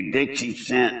 thank you. Dixie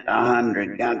sent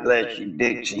 100. God bless you,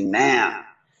 Dixie. Now,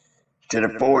 instead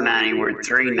of $4.90, we're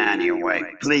 $3.90 away.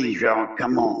 Please, y'all,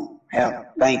 come on. Help.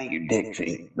 Thank you,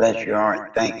 Dixie. Bless your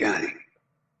heart. Thank you, honey.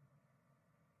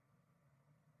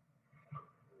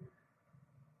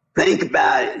 Think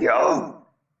about it, y'all.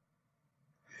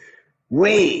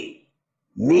 We,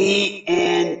 me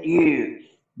and you,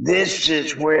 this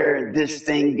is where this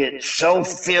thing gets so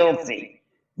filthy.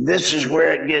 This is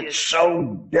where it gets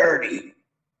so dirty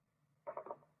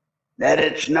that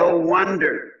it's no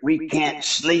wonder we can't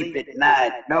sleep at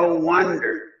night. No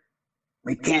wonder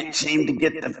we can't seem to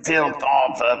get the filth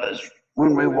off of us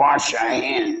when we wash our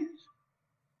hands.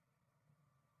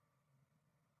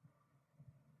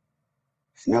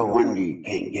 It's no wonder you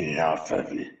can't get it off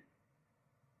of you.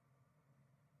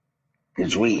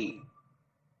 Because we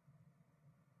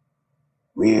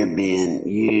are being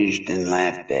used and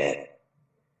laughed at,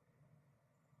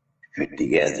 put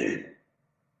together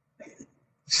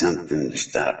something to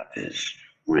stop this,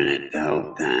 when it the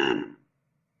whole time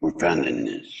we're funding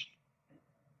this.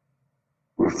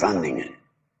 We're funding it.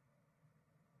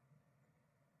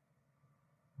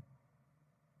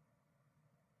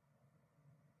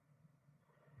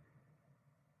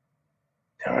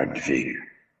 It's hard to figure.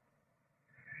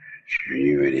 Assure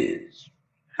you it is.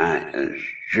 I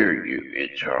assure you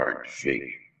it's hard to figure.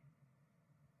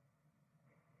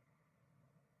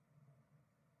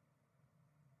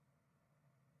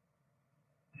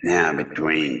 Now,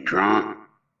 between Trump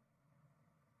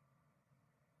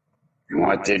And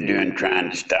what they're doing,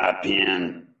 trying to stop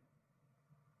him,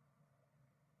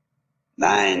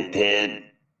 lying Ted,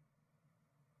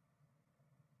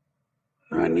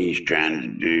 what he's trying to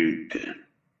do to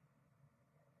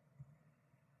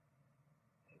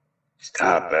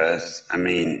stop us. I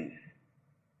mean,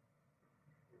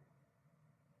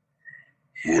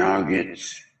 it all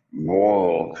gets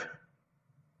boiled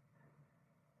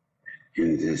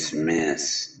in this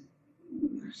mess.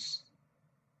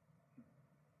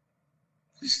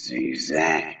 It's the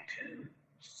exact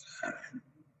stuff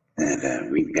that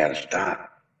we've got to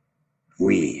stop.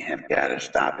 We have got to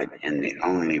stop it, and the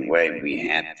only way we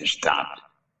have to stop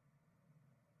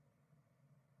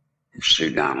it is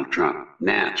through Donald Trump.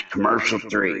 Now it's commercial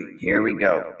 3. Here we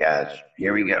go, guys.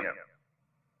 Here we go.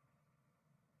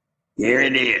 Here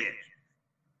it is.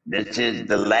 This is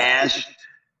the last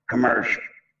commercial.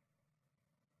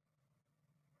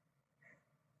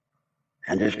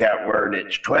 I just got word.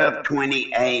 It's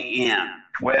 12:20 a.m.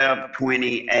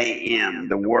 12:20 a.m.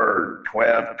 The word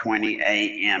 12:20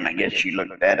 a.m. I guess you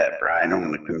look that up right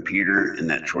on the computer, and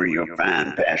that's where you'll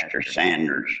find Pastor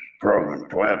Sanders' program.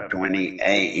 12:20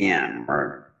 a.m.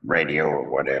 or radio or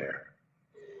whatever.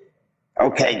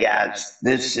 Okay, guys,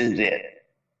 this is it.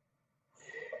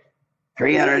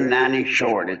 390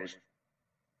 short. It's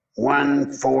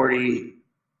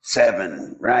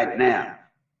 147 right now.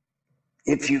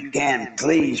 If you can,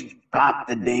 please pop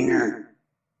the dinger.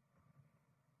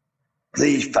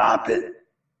 Please pop it.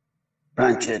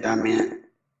 Punch it, I mean.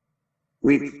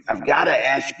 I've got to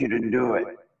ask you to do it.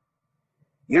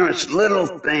 You know, it's little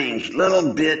things,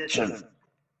 little bits of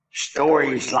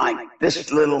stories like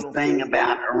this little thing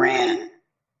about Iran.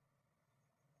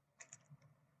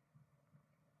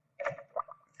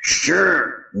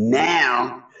 Sure,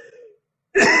 now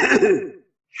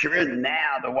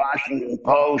the Washington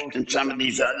Post and some of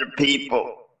these other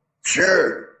people,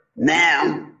 sure,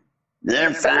 now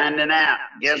they're finding out.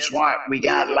 Guess what? We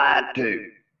got lied to.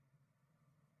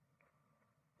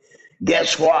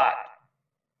 Guess what?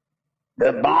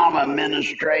 The Obama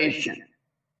administration,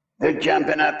 they're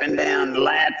jumping up and down,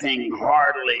 laughing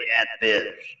heartily at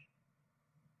this.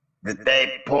 That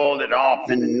they pulled it off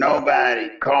and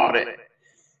nobody caught it.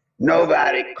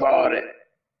 Nobody caught it.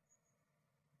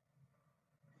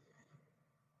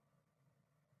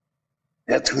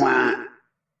 That's why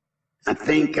I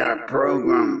think our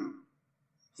program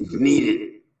is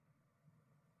needed.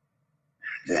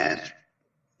 Just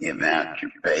give out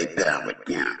your PayPal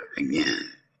account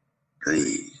again,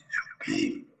 please,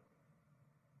 okay?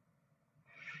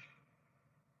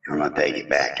 I'm gonna take it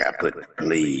back. I put the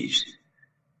please.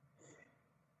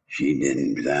 She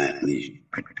didn't, but I at least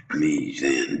put the please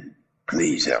in.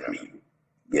 Please help me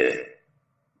get it.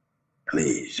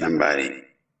 Please, somebody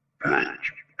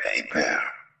punch PayPal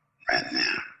right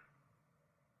now.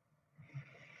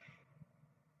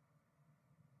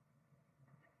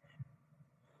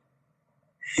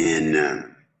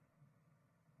 And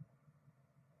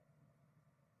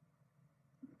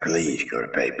please go to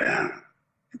PayPal.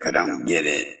 If I don't get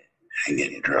it, I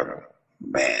get in trouble.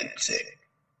 Bad, sick.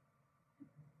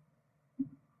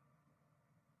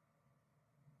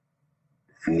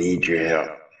 I need your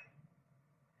help.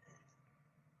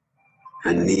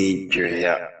 I need your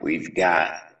help. We've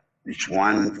got, it's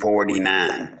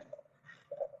 1:49.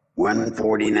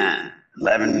 1:49,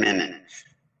 11 minutes.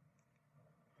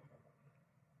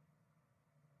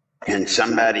 Can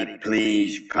somebody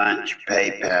please punch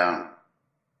PayPal?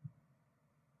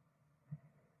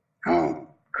 Oh,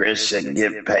 Chris said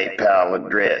give PayPal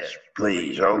address,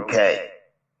 please. Okay.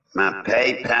 My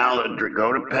PayPal address,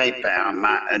 go to PayPal.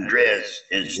 My address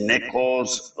is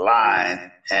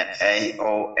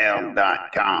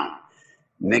nicholslive@aol.com.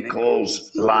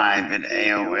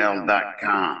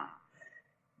 nicholslive@aol.com.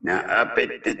 Now, up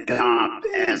at the top,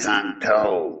 as I'm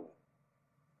told,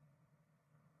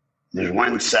 there's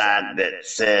one side that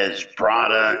says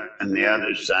product and the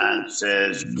other side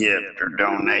says gift or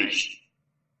donation.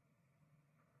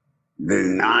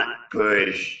 Do not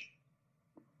push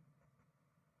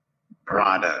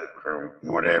product or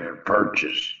whatever,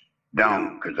 purchase.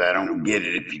 Don't, because I don't get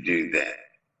it if you do that.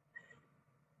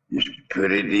 Just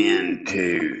put it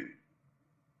into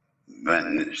the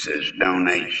button that says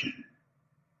donation.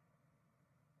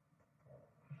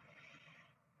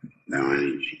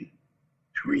 Donation.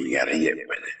 That's where you got to hit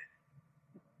with it.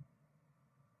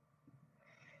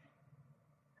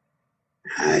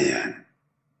 I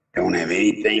don't have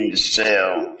anything to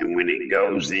sell, and when it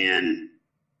goes in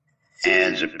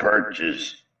as a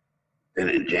purchase, then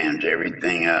it jams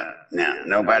everything up. Now,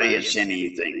 nobody has sent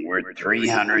anything. We're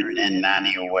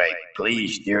 390 away.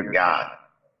 Please, dear God,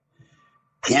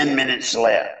 10 minutes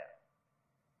left.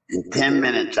 In 10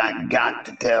 minutes, I got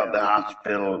to tell the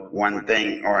hospital one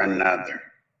thing or another.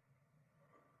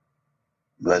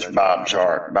 Bless Bob's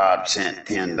heart. Bob sent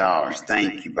 $10.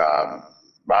 Thank you, Bob.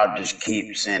 Bob just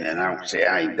keeps sending. I don't see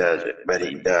how he does it, but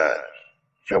he does.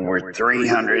 So we're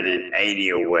 380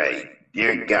 away.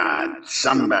 Dear God,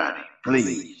 somebody,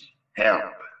 please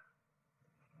help.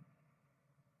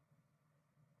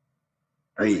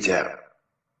 Please help.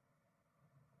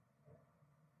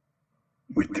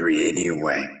 We're 380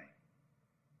 away.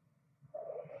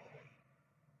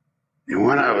 And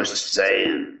what I was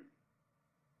saying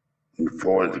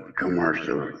before the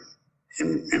commercial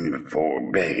and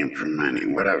before begging for money,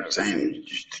 what I was saying is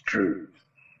just the truth.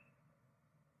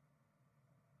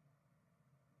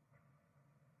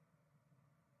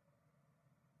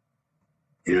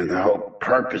 You know, the whole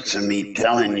purpose of me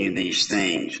telling you these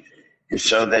things is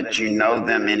so that you know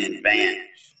them in advance,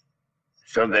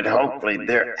 so that hopefully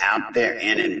they're out there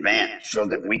in advance, so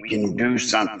that we can do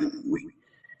something.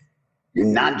 You're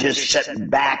not just sitting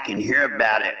back and hear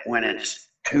about it when it's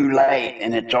too late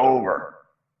and it's over.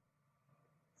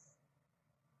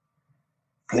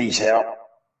 Please help.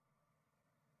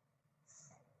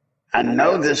 I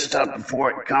know this stuff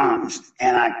before it comes,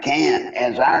 and I can.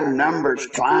 As our numbers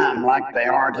climb like they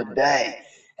are today,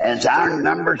 as our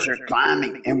numbers are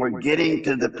climbing and we're getting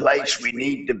to the place we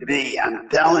need to be, I'm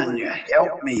telling you,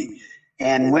 help me.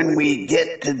 And when we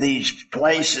get to these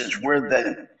places where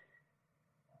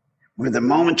the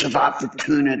moments of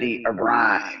opportunity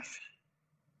arrive,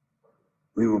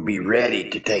 we will be ready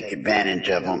to take advantage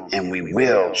of them, and we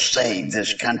will save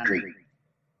this country.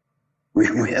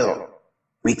 We will.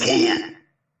 We can.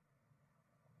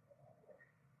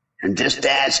 I'm just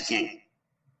asking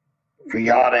for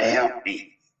y'all to help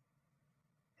me.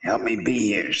 Help me be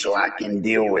here so I can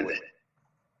deal with it.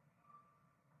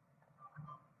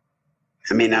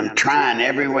 I mean, I'm trying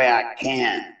every way I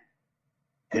can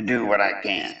to do what I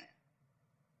can.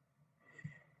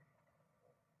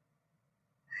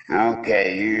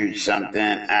 Okay, here's something.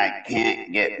 I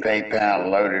can't get PayPal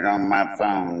loaded on my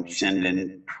phone.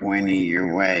 Sending 20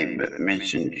 your way, but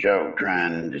missing show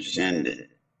trying to send it.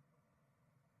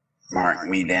 Mark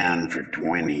me down for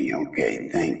 20. Okay,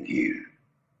 thank you.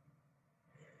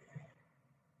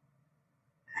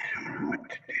 I don't know what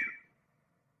to do.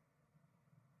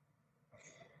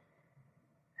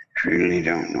 I truly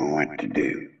don't know what to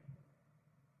do.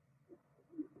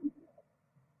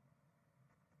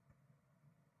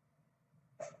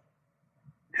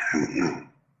 I don't know.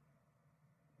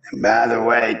 And by the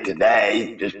way,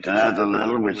 today, just another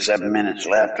little with 7 minutes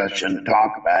left. I shouldn't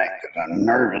talk about it because I'm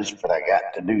nervous, but I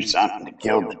got to do something to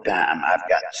kill the time. I've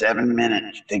got 7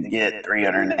 minutes to get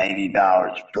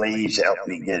 $380. Please help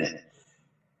me get it.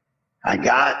 I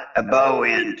got a bow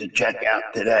in to check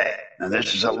out today. Now,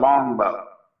 this is a long bow.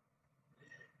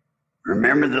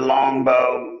 Remember the long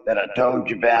bow that I told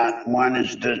you about? One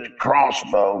is the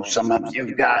crossbow. Some of you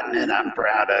have gotten it. I'm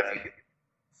proud of you.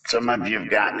 Some of you have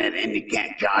gotten it and you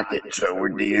can't cock it, so we're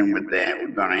dealing with that. We're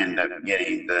going to end up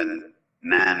getting the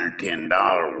 $9 or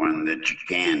 $10 one that you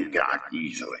can cock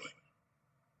easily.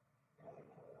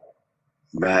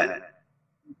 But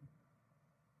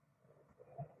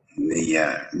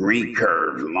the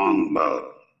recurve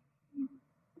longbow,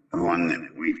 the one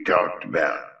that we've talked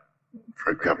about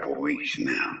for a couple of weeks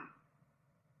now,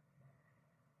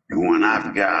 the one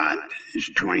I've got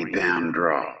is 20-pound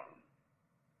draw.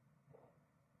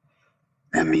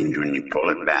 That means when you pull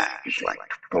it back, it's like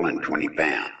pulling 20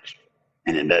 pounds.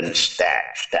 And it doesn't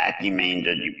stack. Stacking means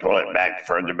that you pull it back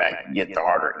further back you get, the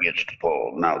harder it gets to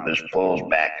pull. No, this pulls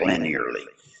back linearly.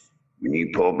 When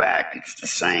you pull back, it's the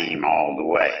same all the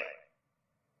way.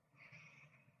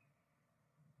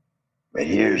 But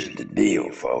here's the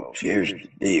deal, folks. Here's the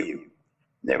deal.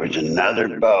 There was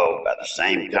another bow by the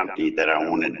same company that I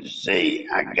wanted to see.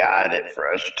 I got it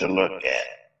for us to look at.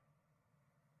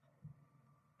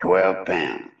 12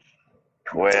 pounds.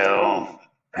 12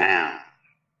 pounds.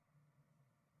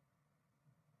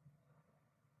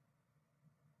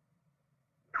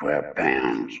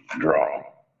 £12 draw.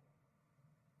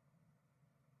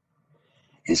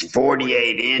 It's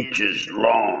 48 inches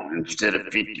long instead of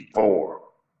 54.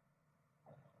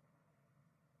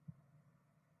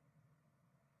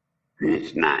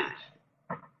 It's nice.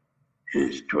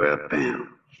 It's 12 pounds.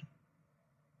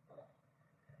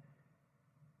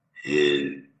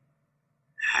 And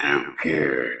I don't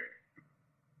care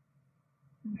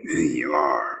who you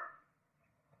are,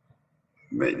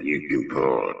 but you can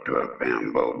pull a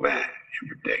 12-pound bow back and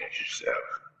protect yourself.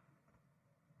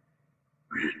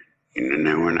 You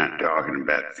know, we're not talking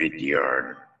about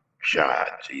 50-yard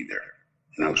shots either.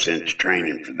 No sense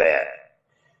training for that.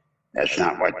 That's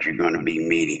not what you're going to be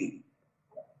meeting.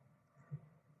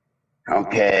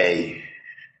 Okay.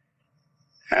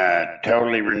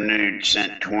 Totally renewed,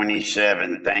 sent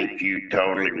 27. Thank you,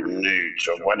 totally renewed.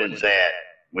 So what is that?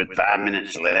 With 5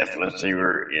 minutes left, let's see,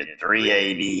 we're at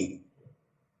 380.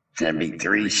 That'd be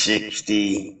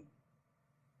 360.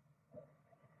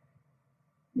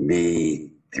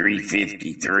 Be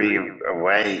 353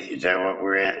 away. Is that what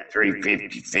we're at?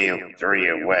 353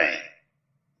 away.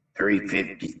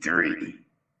 353.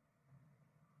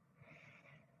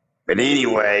 But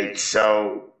anyway,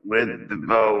 so with the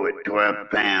bow at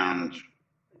 12 pounds,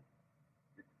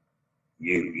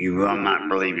 you will not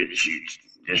believe it shoots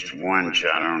just one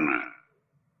shot on a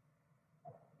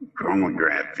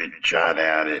chronograph. It shot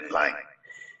out at like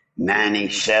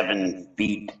 97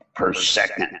 feet per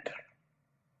second.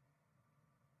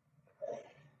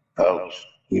 Folks,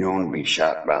 you don't want to be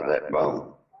shot by that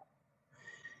bow.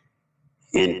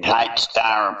 In tight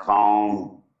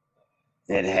styrofoam,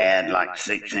 it had like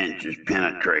 6 inches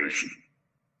penetration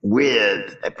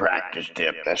with a practice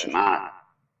tip. That's not,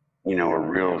 a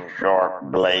real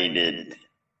sharp bladed,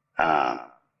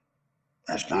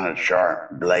 that's not a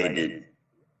sharp bladed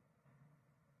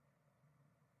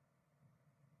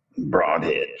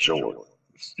broadhead sword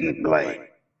blade.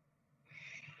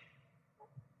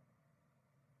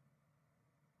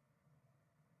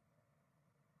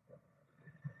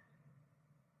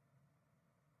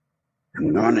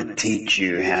 I'm going to teach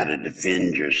you how to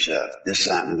defend yourself. This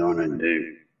I'm going to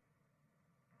do.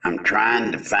 I'm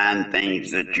trying to find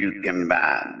things that you can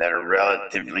buy that are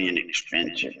relatively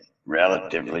inexpensive,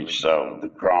 relatively so. The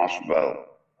crossbow.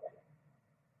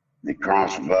 The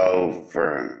crossbow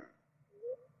for,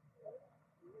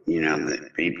 that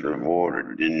people have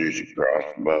ordered. Then there's a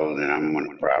crossbow that I'm going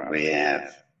to probably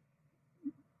have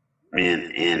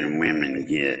men and women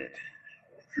get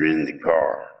if you're in the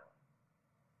car.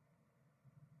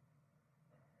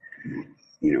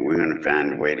 We're going to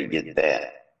find a way to get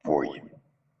that for you.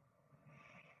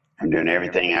 I'm doing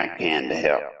everything I can to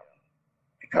help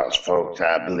because, folks,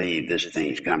 I believe this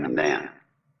thing's coming down.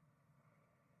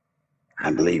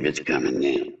 I believe it's coming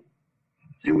down.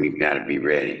 And we've got to be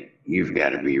ready. You've got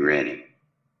to be ready.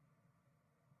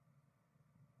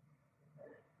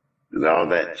 With all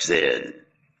that said,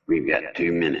 we've got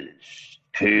 2 minutes.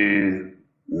 2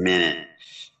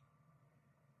 minutes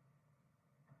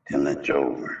till it's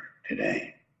over today.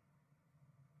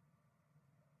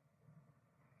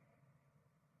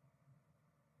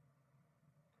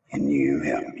 Can you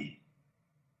help me?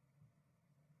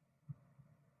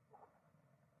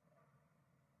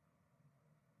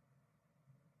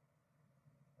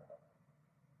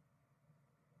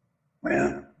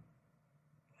 Well,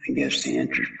 I guess the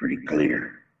answer's pretty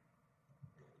clear.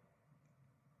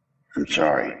 I'm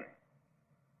sorry.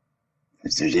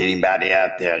 If there's anybody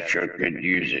out there, I sure could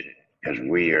use it because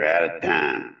we are out of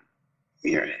time.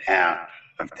 We are out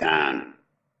of time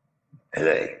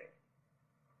today.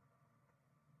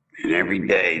 And every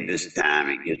day this time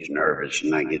it gets nervous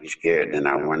and I get scared and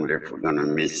I wonder if we're going to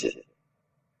miss it.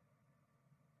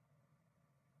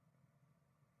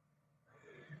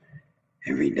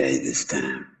 Every day this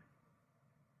time.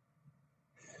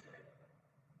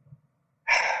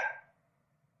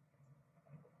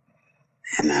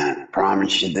 And I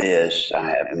promise you this,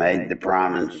 I have made the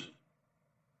promise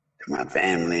to my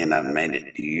family and I've made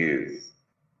it to you.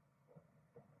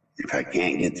 If I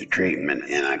can't get the treatment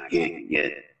and I can't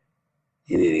get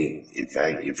anything, in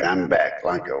fact, if I'm back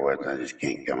like I was, I just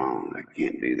can't come on. I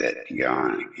can't do that to y'all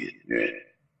and I can't do it.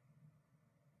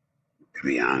 To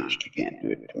be honest, I can't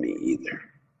do it to me either.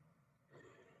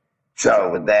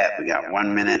 So with that, we got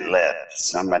 1 minute left.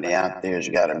 Somebody out there's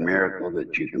got a miracle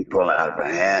that you can pull out of a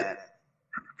hat.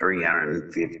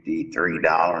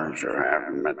 $353 or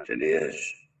however much it is.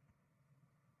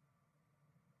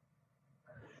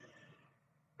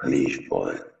 Please pull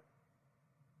it.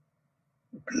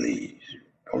 Please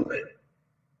pull it.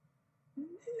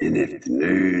 And if the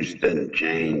news doesn't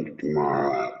change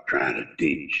tomorrow, I'll try to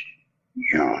teach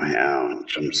y'all how and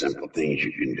some simple things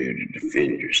you can do to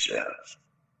defend yourselves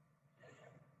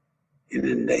in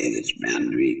a day that's bound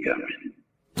to be coming.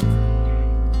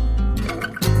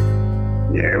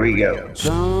 There we go.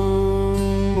 Somewhere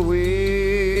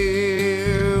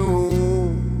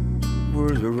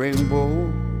over the rainbow,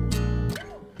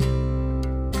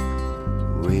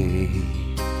 way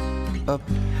up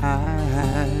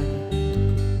high,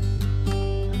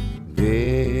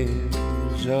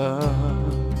 there's a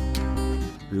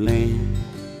land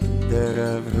that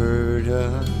I've heard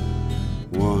of.